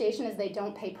negotiation is they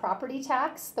don't pay property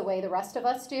tax the way the rest of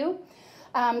us do.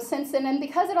 Since then, and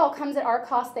because it all comes at our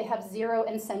cost, they have zero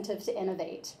incentive to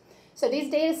innovate. So these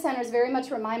data centers very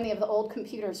much remind me of the old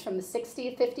computers from the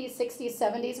 60s, 50s, 60s,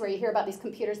 70s, where you hear about these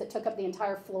computers that took up the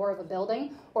entire floor of a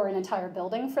building, or an entire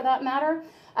building for that matter.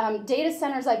 Data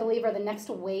centers, I believe, are the next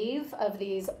wave of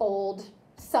these old,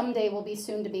 someday will be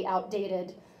soon to be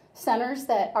outdated centers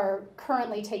that are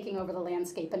currently taking over the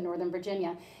landscape in Northern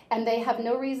Virginia. And they have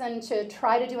no reason to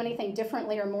try to do anything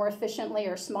differently or more efficiently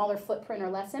or smaller footprint or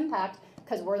less impact,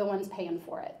 because we're the ones paying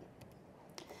for it.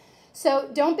 So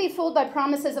don't be fooled by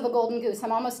promises of a golden goose.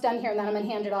 I'm almost done here, and then I'm going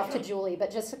to hand it off to Julie,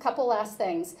 but just a couple last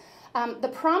things. The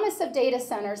promise of data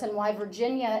centers and why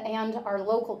Virginia and our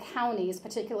local counties,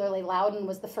 particularly Loudoun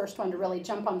was the first one to really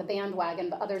jump on the bandwagon,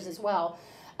 but others as well,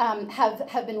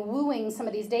 have been wooing some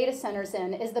of these data centers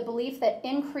in, is the belief that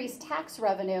increased tax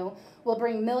revenue will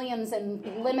bring millions in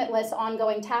limitless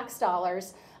ongoing tax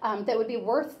dollars that would be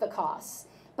worth the costs.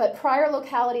 But prior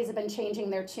localities have been changing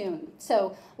their tune.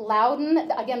 So Loudoun,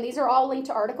 again, these are all linked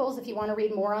to articles if you want to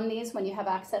read more on these when you have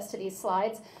access to these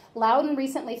slides. Loudoun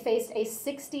recently faced a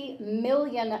 $60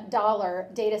 million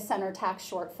data center tax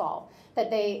shortfall that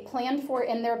they planned for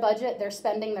in their budget. They're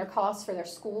spending their costs for their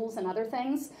schools and other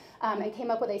things, and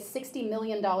came up with a $60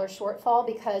 million shortfall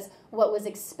because what was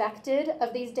expected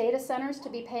of these data centers to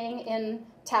be paying in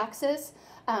taxes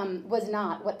was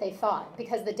not what they thought.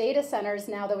 Because the data centers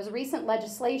now, there was recent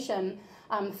legislation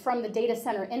from the data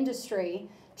center industry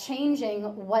changing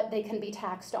what they can be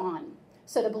taxed on.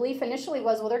 So the belief initially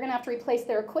was, well, they're going to have to replace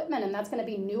their equipment, and that's going to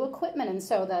be new equipment, and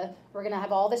so we're going to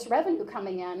have all this revenue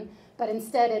coming in, but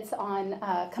instead it's on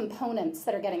components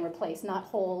that are getting replaced, not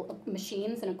whole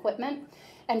machines and equipment,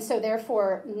 and so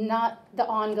therefore not the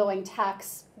ongoing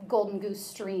tax golden goose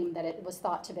stream that it was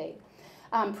thought to be.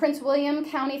 Prince William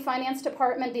County Finance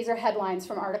Department, these are headlines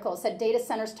from articles, said data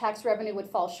centers tax revenue would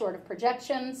fall short of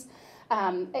projections.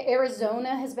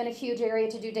 Arizona has been a huge area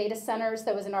to do data centers.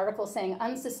 There was an article saying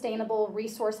unsustainable,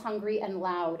 resource hungry, and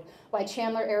loud, why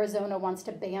Chandler, Arizona wants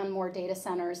to ban more data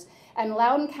centers. And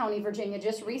Loudoun County, Virginia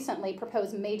just recently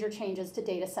proposed major changes to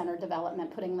data center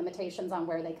development, putting limitations on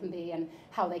where they can be and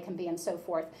how they can be and so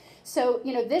forth. So,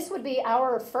 you know, this would be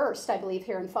our first, I believe,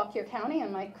 here in Fauquier County.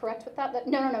 Am I correct with that?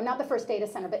 No, not the first data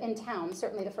center, but in town,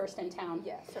 certainly the first in town.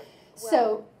 Yeah,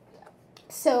 sure.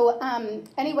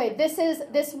 Anyway,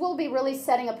 this will be really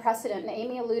setting a precedent, and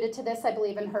Amy alluded to this, I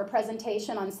believe, in her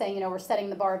presentation on saying, you know, we're setting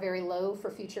the bar very low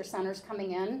for future centers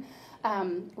coming in.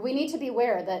 We need to be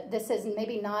aware that this is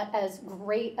maybe not as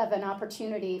great of an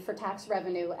opportunity for tax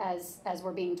revenue as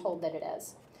we're being told that it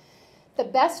is. The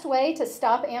best way to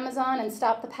stop Amazon and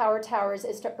stop the power towers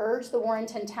is to urge the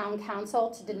Warrenton Town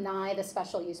Council to deny the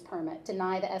special use permit,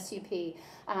 deny the SUP.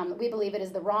 We believe it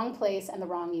is the wrong place and the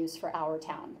wrong use for our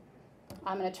town.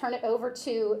 I'm going to turn it over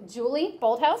to Julie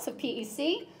Bolthouse of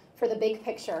PEC for the big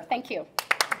picture. Thank you.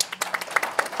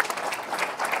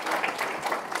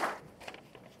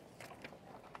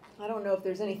 I don't know if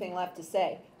there's anything left to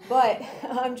say, but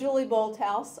I'm Julie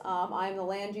Bolthouse. I'm the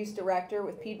Land Use Director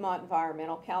with Piedmont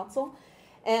Environmental Council.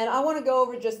 And I want to go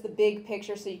over just the big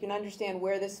picture so you can understand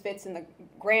where this fits in the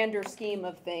grander scheme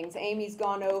of things. Amy's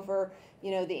gone over, you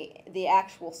know, the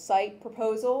actual site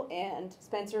proposal, and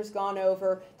Spencer's gone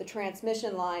over the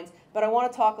transmission lines. But I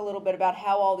want to talk a little bit about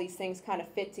how all these things kind of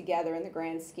fit together in the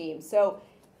grand scheme. So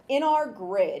in our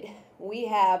grid, we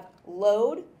have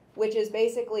load, which is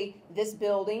basically this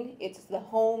building. It's the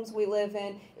homes we live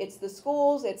in, it's the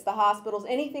schools, it's the hospitals.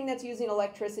 Anything that's using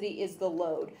electricity is the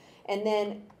load. And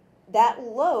then that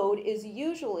load is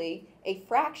usually a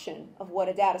fraction of what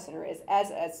a data center is.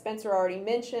 As Spencer already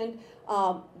mentioned,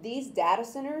 these data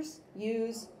centers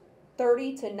use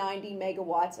 30 to 90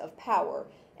 megawatts of power.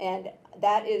 And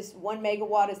that is 1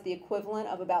 megawatt is the equivalent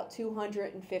of about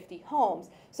 250 homes.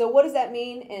 So what does that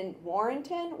mean in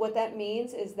Warrenton? What that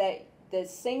means is that the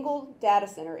single data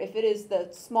center, if it is the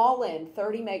small end,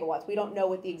 30 megawatts, we don't know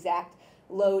what the exact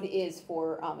load is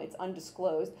for, it's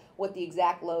undisclosed, what the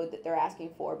exact load that they're asking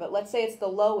for. But let's say it's the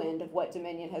low end of what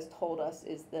Dominion has told us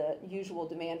is the usual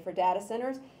demand for data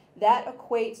centers. That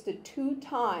equates to 2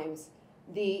 times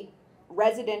the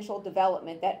residential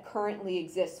development that currently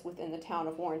exists within the town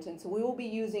of Warrenton. So we will be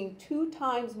using 2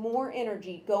 times more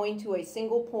energy going to a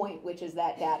single point, which is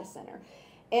that data center.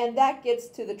 And that gets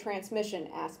to the transmission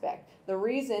aspect. The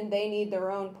reason they need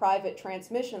their own private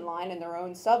transmission line and their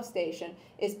own substation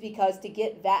is because to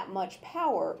get that much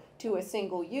power to a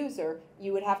single user,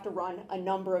 you would have to run a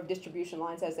number of distribution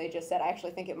lines, as they just said. I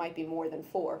actually think it might be more than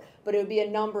 4, but it would be a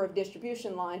number of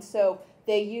distribution lines. So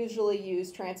they usually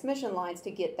use transmission lines to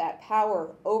get that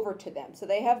power over to them. So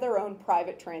they have their own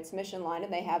private transmission line,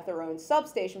 and they have their own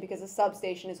substation, because the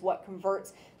substation is what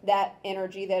converts that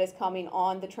energy that is coming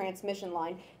on the transmission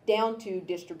line down to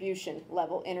distribution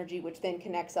level energy, which then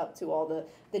connects up to all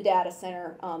the data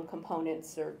center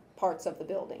components or parts of the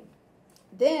building.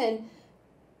 Then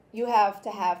you have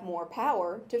to have more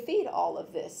power to feed all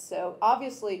of this. So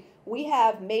obviously we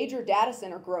have major data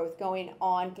center growth going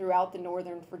on throughout the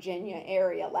Northern Virginia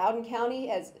area. Loudoun County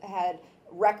has had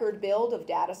record build of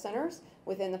data centers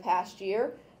within the past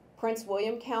year. Prince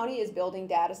William County is building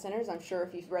data centers. I'm sure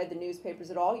if you've read the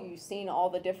newspapers at all, you've seen all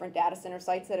the different data center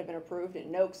sites that have been approved in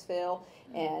Nokesville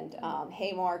and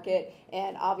Haymarket.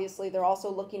 And obviously they're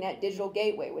also looking at Digital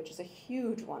Gateway, which is a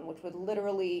huge one, which would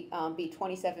literally be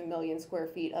 27 million square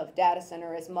feet of data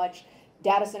center, as much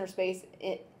data center space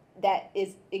that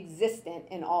is existent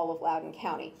in all of Loudoun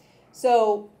County.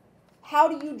 So how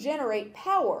do you generate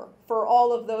power for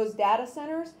all of those data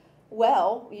centers?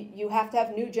 Well, you have to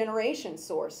have new generation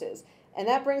sources. And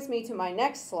that brings me to my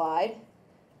next slide.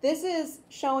 This is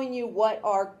showing you what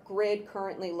our grid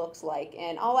currently looks like.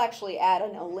 And I'll actually add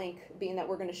a link, being that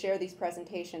we're going to share these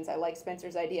presentations. I like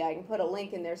Spencer's idea. I can put a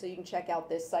link in there so you can check out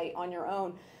this site on your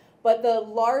own. But the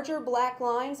larger black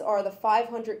lines are the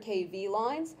 500 kV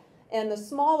lines, and the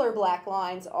smaller black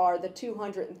lines are the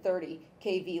 230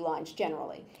 kV lines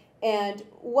generally. And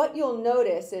what you'll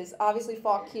notice is obviously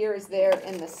Fauquier is there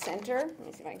in the center. Let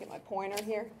me see if I can get my pointer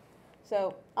here.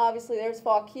 So obviously there's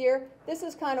Fauquier. This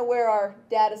is kind of where our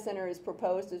data center is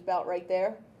proposed, is about right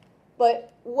there.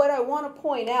 But what I want to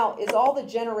point out is all the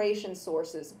generation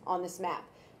sources on this map.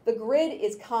 The grid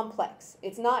is complex.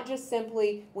 It's not just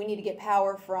simply we need to get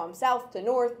power from south to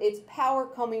north. It's power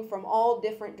coming from all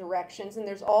different directions, and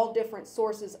there's all different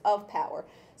sources of power.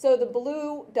 So the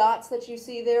blue dots that you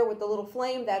see there with the little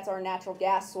flame, that's our natural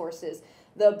gas sources.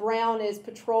 The brown is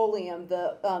petroleum.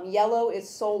 The yellow is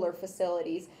solar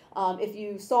facilities. If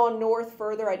you saw north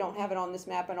further, I don't have it on this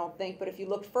map, I don't think, but if you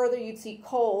looked further, you'd see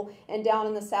coal, and down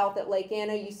in the south at Lake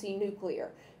Anna, you see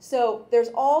nuclear. So there's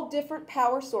all different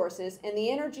power sources, and the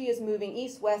energy is moving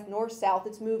east, west, north, south.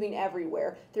 It's moving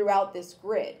everywhere throughout this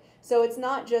grid. So it's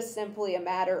not just simply a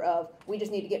matter of we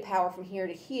just need to get power from here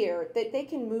to here. They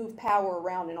can move power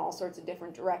around in all sorts of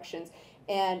different directions.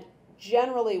 And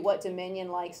generally what Dominion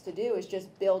likes to do is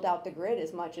just build out the grid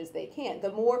as much as they can.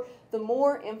 The more the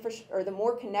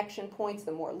more connection points,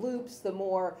 the more loops, the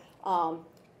more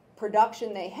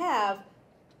production they have,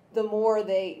 the more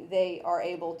they are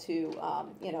able to,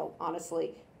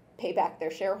 honestly pay back their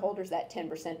shareholders that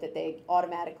 10% that they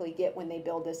automatically get when they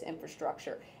build this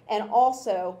infrastructure. And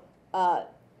also,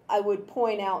 I would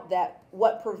point out that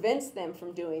what prevents them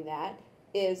from doing that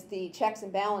is the checks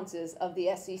and balances of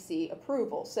the SEC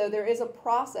approval. So there is a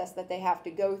process that they have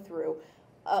to go through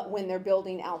when they're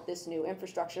building out this new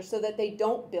infrastructure so that they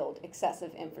don't build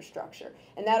excessive infrastructure.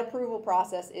 And that approval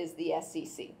process is the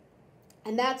SEC.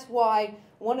 And that's why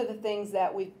one of the things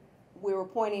that we were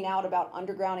pointing out about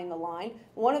undergrounding the line,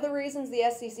 one of the reasons the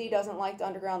SEC doesn't like to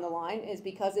underground the line is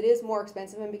because it is more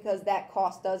expensive and because that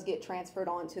cost does get transferred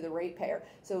on to the ratepayer.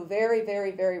 So very,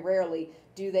 very, very rarely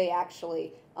do they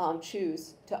actually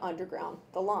choose to underground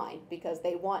the line because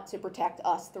they want to protect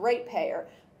us, the ratepayer.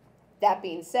 That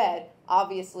being said,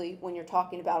 obviously when you're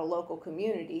talking about a local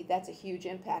community, that's a huge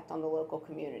impact on the local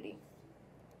community.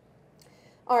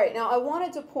 All right, now I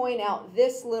wanted to point out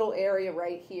this little area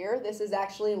right here. This is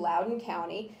actually Loudoun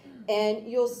County, and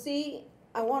you'll see,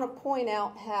 I want to point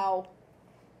out how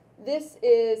this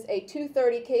is a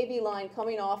 230 kV line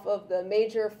coming off of the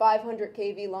major 500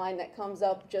 kV line that comes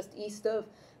up just east of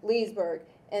Leesburg.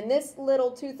 And this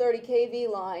little 230 kV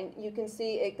line, you can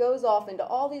see it goes off into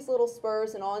all these little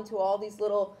spurs and onto all these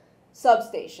little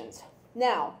substations.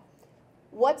 Now,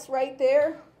 what's right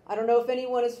there? I don't know if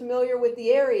anyone is familiar with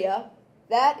the area.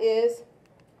 That is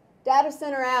Data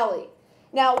Center Alley.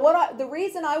 Now, the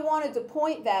reason I wanted to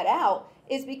point that out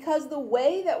is because the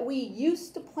way that we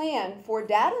used to plan for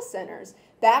data centers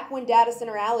back when Data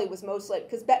Center Alley was mostly,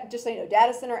 because just so you know,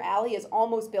 Data Center Alley is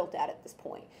almost built out at this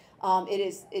point.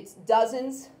 It's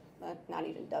dozens, not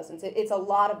even dozens, it's a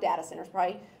lot of data centers,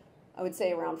 probably I would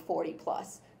say around 40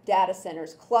 plus data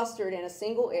centers clustered in a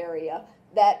single area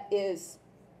that is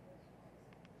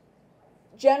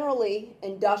generally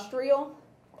industrial,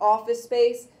 office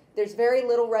space. There's very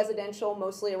little residential,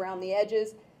 mostly around the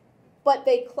edges, but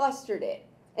they clustered it.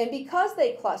 And because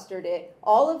they clustered it,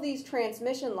 all of these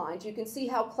transmission lines, you can see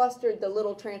how clustered the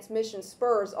little transmission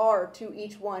spurs are to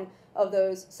each one of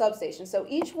those substations. So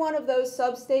each one of those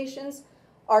substations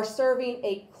are serving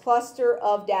a cluster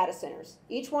of data centers.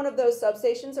 Each one of those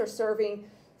substations are serving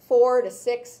 4 to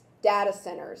 6 data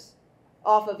centers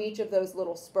off of each of those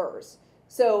little spurs.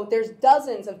 So there's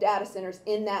dozens of data centers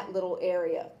in that little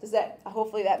area.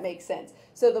 Hopefully that makes sense.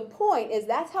 So the point is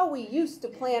that's how we used to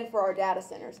plan for our data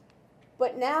centers.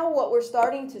 But now what we're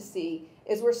starting to see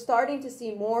is we're starting to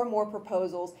see more and more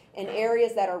proposals in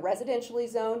areas that are residentially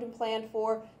zoned and planned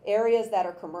for, areas that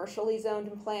are commercially zoned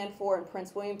and planned for. In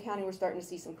Prince William County, we're starting to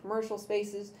see some commercial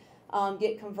spaces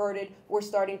get converted. We're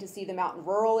starting to see them out in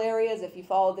rural areas. If you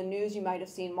follow the news, you might have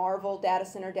seen Marvel Data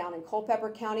Center down in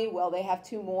Culpeper County. Well, they have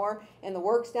 2 more in the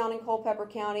works down in Culpeper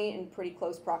County in pretty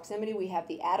close proximity. We have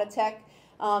the Adatech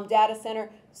Data Center.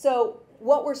 So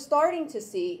what we're starting to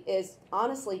see is,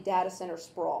 honestly, data center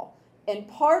sprawl. And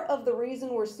part of the reason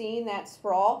we're seeing that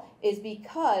sprawl is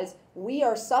because we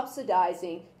are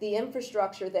subsidizing the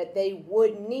infrastructure that they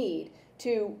would need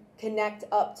to connect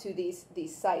up to these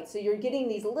sites. So you're getting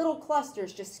these little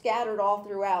clusters just scattered all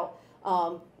throughout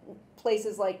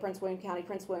places like Prince William County,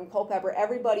 Prince William, Culpeper.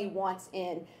 Everybody wants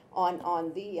in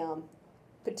on the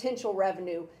potential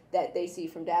revenue that they see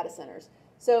from data centers.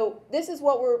 So this is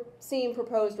what we're seeing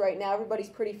proposed right now. Everybody's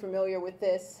pretty familiar with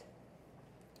this.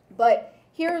 But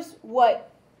here's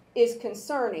what is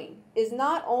concerning, is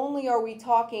not only are we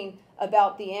talking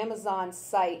about the Amazon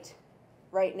site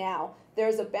right now,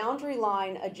 there's a boundary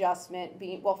line adjustment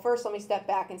being, well, first let me step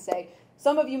back and say,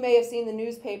 some of you may have seen the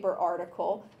newspaper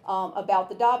article about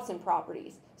the Dobson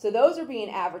properties. So those are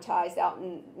being advertised out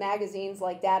in magazines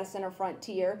like Data Center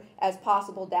Frontier as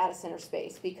possible data center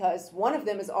space because one of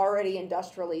them is already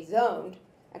industrially zoned.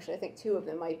 Actually, I think 2 of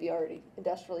them might be already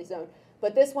industrially zoned.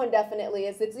 But this one definitely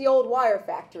is. It's the old wire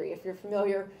factory, if you're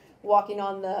familiar walking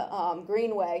on the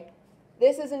Greenway.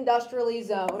 This is industrially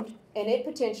zoned, and it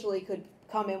potentially could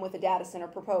come in with a data center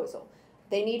proposal.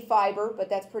 They need fiber, but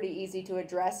that's pretty easy to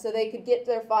address. So they could get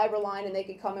their fiber line and they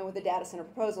could come in with a data center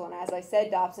proposal. And as I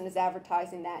said, Dobson is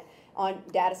advertising that on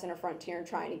Data Center Frontier and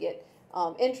trying to get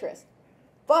interest.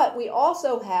 But we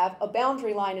also have a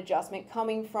boundary line adjustment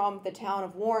coming from the town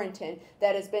of Warrenton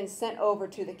that has been sent over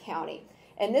to the county.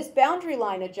 And this boundary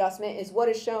line adjustment is what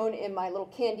is shown in my little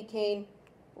candy cane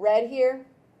red here.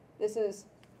 This is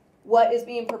what is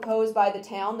being proposed by the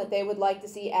town that they would like to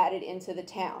see added into the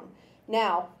town.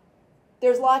 Now,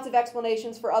 there's lots of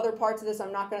explanations for other parts of this.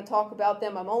 I'm not going to talk about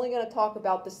them. I'm only going to talk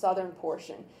about the southern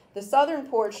portion. The southern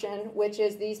portion, which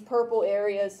is these purple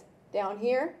areas down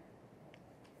here,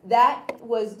 that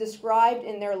was described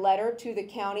in their letter to the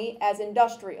county as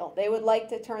industrial. They would like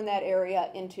to turn that area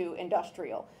into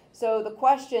industrial. So the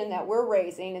question that we're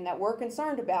raising and that we're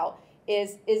concerned about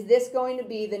is this going to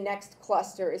be the next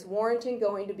cluster? Is Warrenton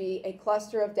going to be a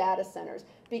cluster of data centers?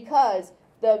 Because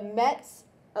the Metz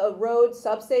Road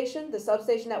substation, the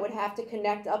substation that would have to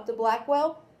connect up to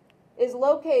Blackwell, is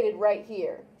located right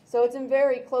here. So it's in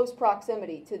very close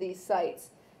proximity to these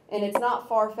sites. And it's not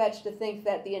far-fetched to think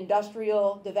that the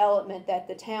industrial development that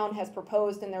the town has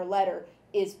proposed in their letter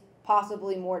is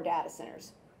possibly more data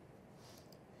centers.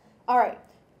 All right,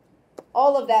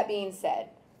 all of that being said,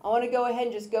 I want to go ahead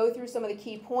and just go through some of the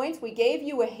key points. We gave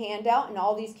you a handout, and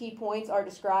all these key points are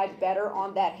described better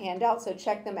on that handout, so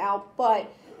check them out.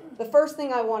 But the first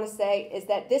thing I want to say is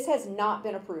that this has not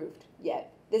been approved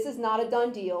yet. This is not a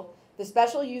done deal. The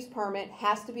special use permit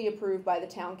has to be approved by the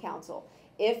town council.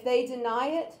 If they deny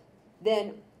it,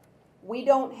 then we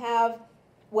don't have,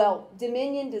 well,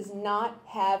 Dominion does not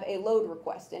have a load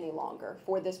request any longer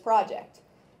for this project.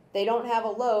 They don't have a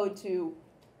load to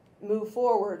move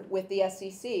forward with the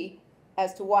SCC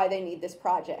as to why they need this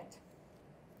project.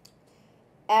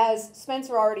 As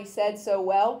Spencer already said so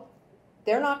well,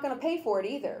 they're not going to pay for it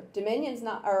either. Dominion's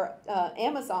not, or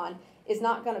Amazon is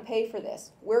not going to pay for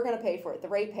this. We're going to pay for it. The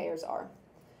ratepayers are.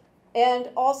 And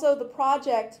also the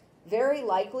project very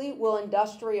likely will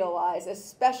industrialize,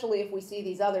 especially if we see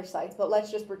these other sites. But let's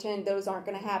just pretend those aren't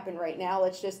going to happen right now.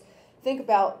 Let's just think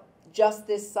about just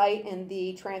this site and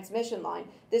the transmission line.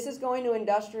 This is going to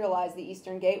industrialize the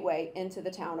Eastern Gateway into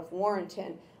the town of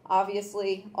Warrenton.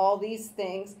 Obviously, all these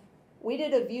things. We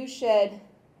did a viewshed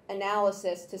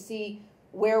analysis to see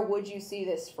where would you see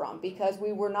this from, because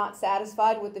we were not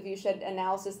satisfied with the viewshed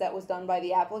analysis that was done by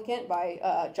the applicant,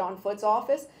 by John Foote's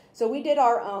office. So we did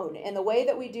our own, and the way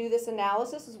that we do this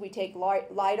analysis is we take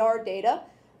LiDAR data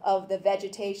of the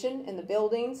vegetation and the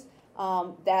buildings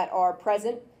that are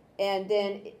present, and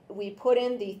then we put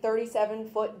in the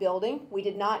 37-foot building. We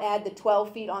did not add the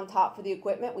 12 feet on top for the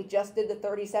equipment. We just did the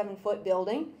 37-foot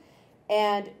building,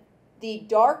 and the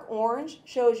dark orange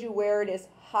shows you where it is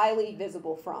highly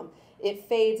visible from. It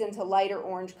fades into lighter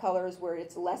orange colors where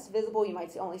it's less visible. You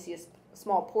might only see a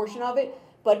small portion of it.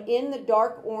 But in the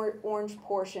dark orange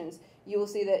portions, you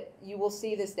will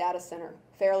see this data center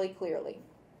fairly clearly.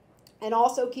 And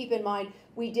also keep in mind,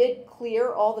 we did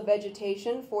clear all the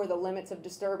vegetation for the limits of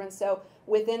disturbance. So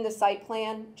within the site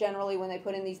plan, generally when they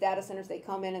put in these data centers, they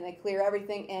come in and they clear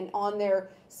everything. And on their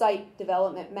site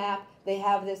development map, they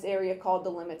have this area called the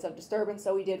limits of disturbance.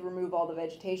 So we did remove all the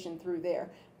vegetation through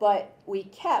there. But we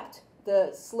kept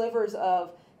the slivers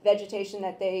of vegetation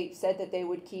that they said that they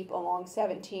would keep along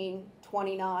 17,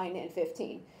 29, and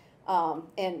 15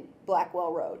 and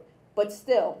Blackwell Road. But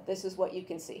still, this is what you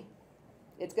can see.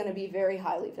 It's going to be very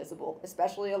highly visible,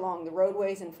 especially along the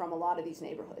roadways and from a lot of these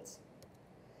neighborhoods.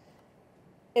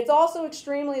 It's also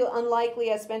extremely unlikely,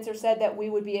 as Spencer said, that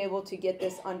we would be able to get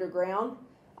this underground.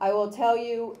 I will tell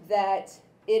you that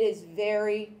it is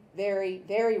very, very,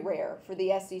 very rare for the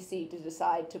SCC to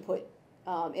decide to put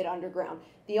it underground.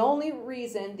 The only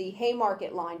reason the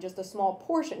Haymarket line, just a small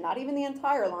portion, not even the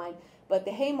entire line, but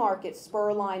the Haymarket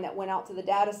spur line that went out to the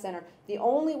data center, the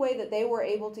only way that they were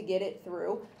able to get it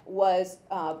through was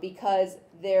because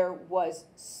there was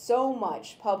so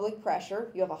much public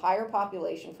pressure. You have a higher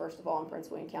population, first of all, in Prince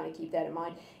William County, keep that in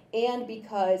mind, and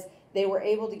because they were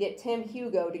able to get Tim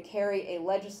Hugo to carry a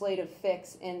legislative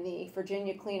fix in the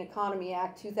Virginia Clean Economy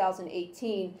Act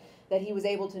 2018 that he was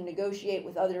able to negotiate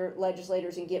with other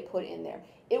legislators and get put in there.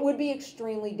 It would be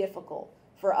extremely difficult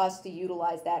for us to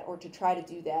utilize that or to try to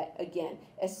do that again,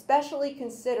 especially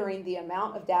considering the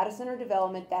amount of data center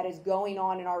development that is going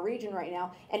on in our region right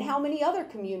now and how many other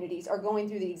communities are going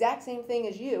through the exact same thing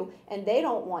as you, and they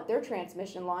don't want their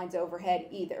transmission lines overhead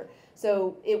either.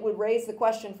 So it would raise the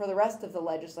question for the rest of the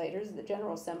legislators, the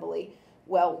General Assembly,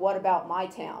 well, what about my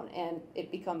town? And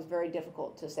it becomes very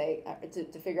difficult to say,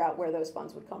 to figure out where those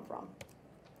funds would come from.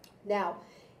 Now,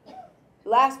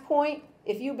 Last point,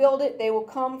 if you build it, they will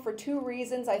come for two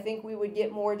reasons. I think we would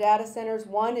get more data centers.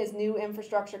 One is new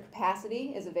infrastructure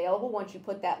capacity is available once you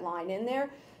put that line in there.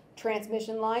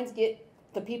 Transmission lines get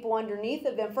the people underneath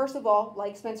of them. First of all,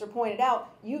 like Spencer pointed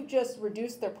out, you've just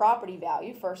reduced their property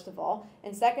value, first of all.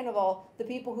 And second of all, the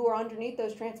people who are underneath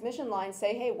those transmission lines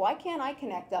say, hey, why can't I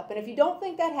connect up? And if you don't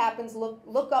think that happens,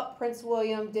 look up Prince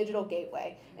William Digital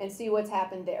Gateway and see what's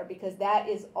happened there, because that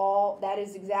is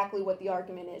exactly what the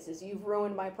argument is you've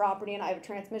ruined my property and I have a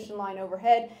transmission line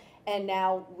overhead, and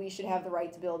now we should have the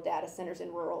right to build data centers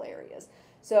in rural areas.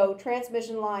 So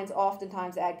transmission lines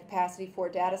oftentimes add capacity for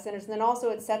data centers, and then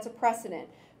also it sets a precedent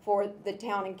for the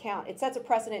town and county. It sets a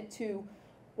precedent to,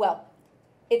 well,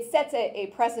 it sets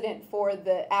a precedent for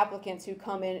the applicants who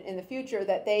come in the future,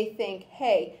 that they think,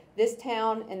 hey, this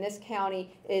town and this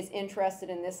county is interested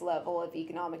in this level of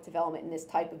economic development and this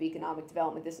type of economic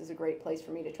development. This is a great place for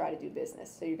me to try to do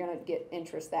business. So you're going to get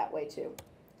interest that way too.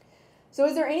 So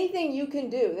is there anything you can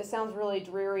do? This sounds really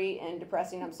dreary and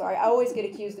depressing. I'm sorry. I always get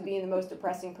accused of being the most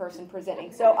depressing person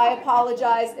presenting. So I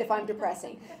apologize if I'm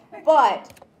depressing.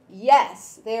 But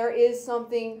yes, there is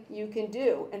something you can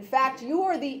do. In fact, you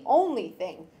are the only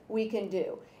thing we can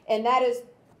do. And that is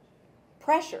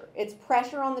pressure. It's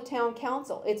pressure on the town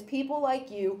council. It's people like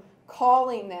you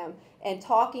calling them and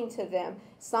talking to them,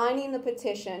 signing the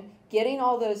petition, getting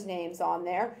all those names on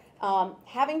there,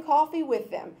 having coffee with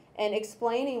them, and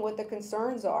explaining what the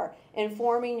concerns are,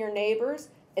 informing your neighbors,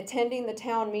 attending the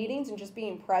town meetings and just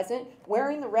being present,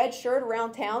 wearing the red shirt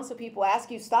around town so people ask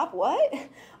you, stop what?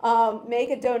 Make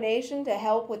a donation to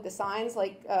help with the signs,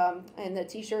 like and the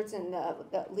t-shirts and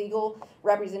the legal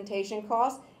representation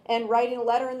costs, and writing a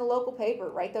letter in the local paper,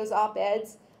 write those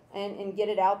op-eds and get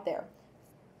it out there.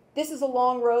 This is a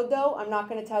long road though. I'm not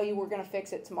going to tell you we're going to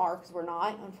fix it tomorrow, because we're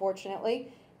not,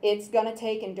 unfortunately. It's going to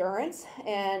take endurance,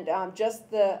 and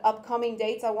just the upcoming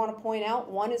dates I want to point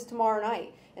out. One is tomorrow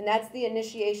night, and that's the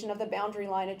initiation of the boundary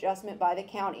line adjustment by the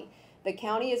county. The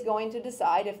county is going to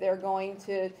decide if they're going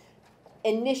to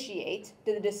initiate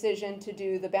the decision to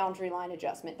do the boundary line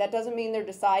adjustment. That doesn't mean they're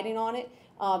deciding on it.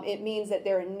 It means that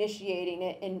they're initiating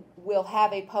it, and we'll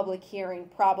have a public hearing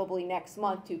probably next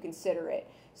month to consider it.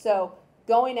 So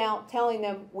going out, telling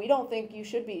them, we don't think you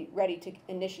should be ready to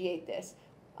initiate this.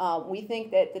 We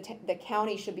think that the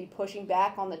county should be pushing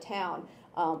back on the town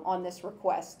on this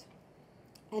request.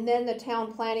 And then the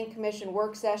Town Planning Commission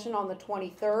work session on the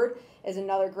 23rd is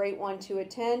another great one to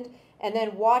attend. And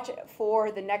then watch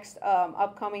for the next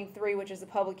upcoming three, which is the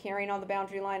public hearing on the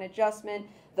boundary line adjustment,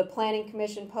 the Planning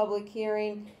Commission public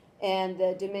hearing, and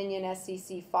the Dominion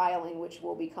SCC filing, which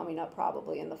will be coming up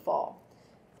probably in the fall.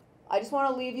 I just want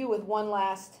to leave you with one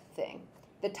last thing.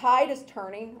 The tide is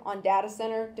turning on data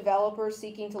center developers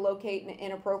seeking to locate in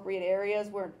inappropriate areas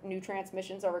where new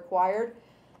transmissions are required.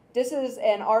 This is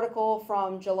an article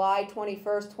from July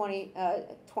 21st,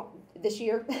 this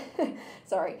year,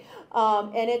 sorry,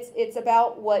 and it's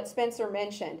about what Spencer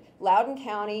mentioned. Loudoun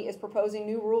County is proposing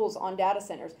new rules on data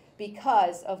centers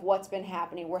because of what's been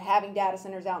happening. We're having data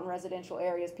centers out in residential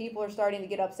areas. People are starting to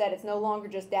get upset. It's no longer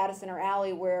just data center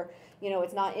alley where, you know,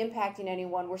 it's not impacting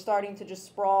anyone. We're starting to just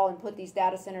sprawl and put these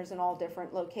data centers in all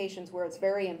different locations where it's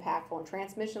very impactful, and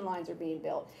transmission lines are being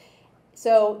built.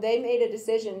 So they made a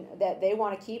decision that they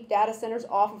want to keep data centers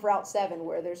off of Route 7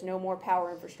 where there's no more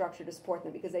power infrastructure to support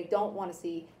them, because they don't want to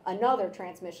see another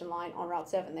transmission line on Route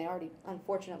 7. They already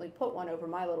unfortunately put one over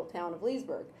my little town of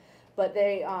Leesburg, but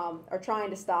they are trying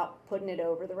to stop putting it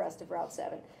over the rest of Route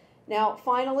 7. Now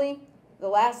finally, the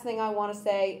last thing I want to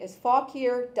say is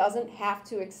Fauquier doesn't have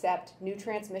to accept new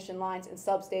transmission lines and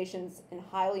substations in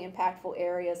highly impactful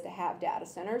areas to have data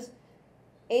centers.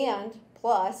 And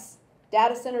plus,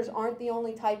 data centers aren't the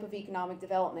only type of economic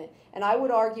development. And I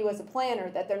would argue as a planner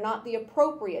that they're not the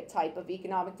appropriate type of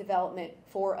economic development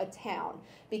for a town.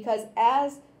 Because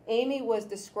as Amy was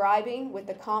describing with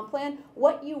the comp plan,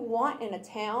 what you want in a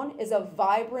town is a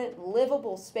vibrant,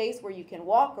 livable space where you can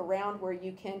walk around, where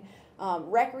you can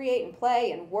recreate and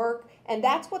play and work. And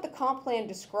that's what the comp plan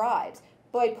describes.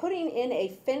 By putting in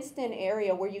a fenced-in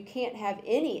area where you can't have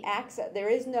any access, there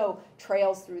is no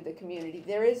trails through the community,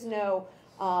 there is no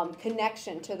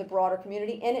connection to the broader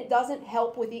community, and it doesn't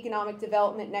help with economic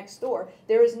development next door.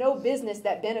 There is no business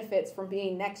that benefits from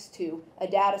being next to a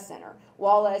data center.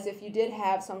 While as if you did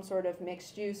have some sort of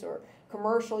mixed use or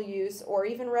commercial use or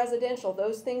even residential,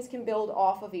 those things can build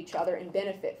off of each other and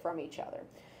benefit from each other.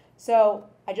 So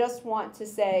I just want to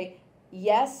say,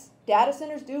 yes, data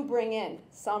centers do bring in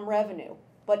some revenue,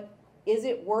 but is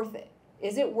it worth it?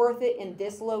 Is it worth it in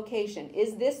this location?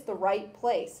 Is this the right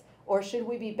place? Or should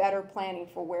we be better planning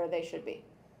for where they should be?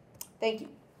 Thank you.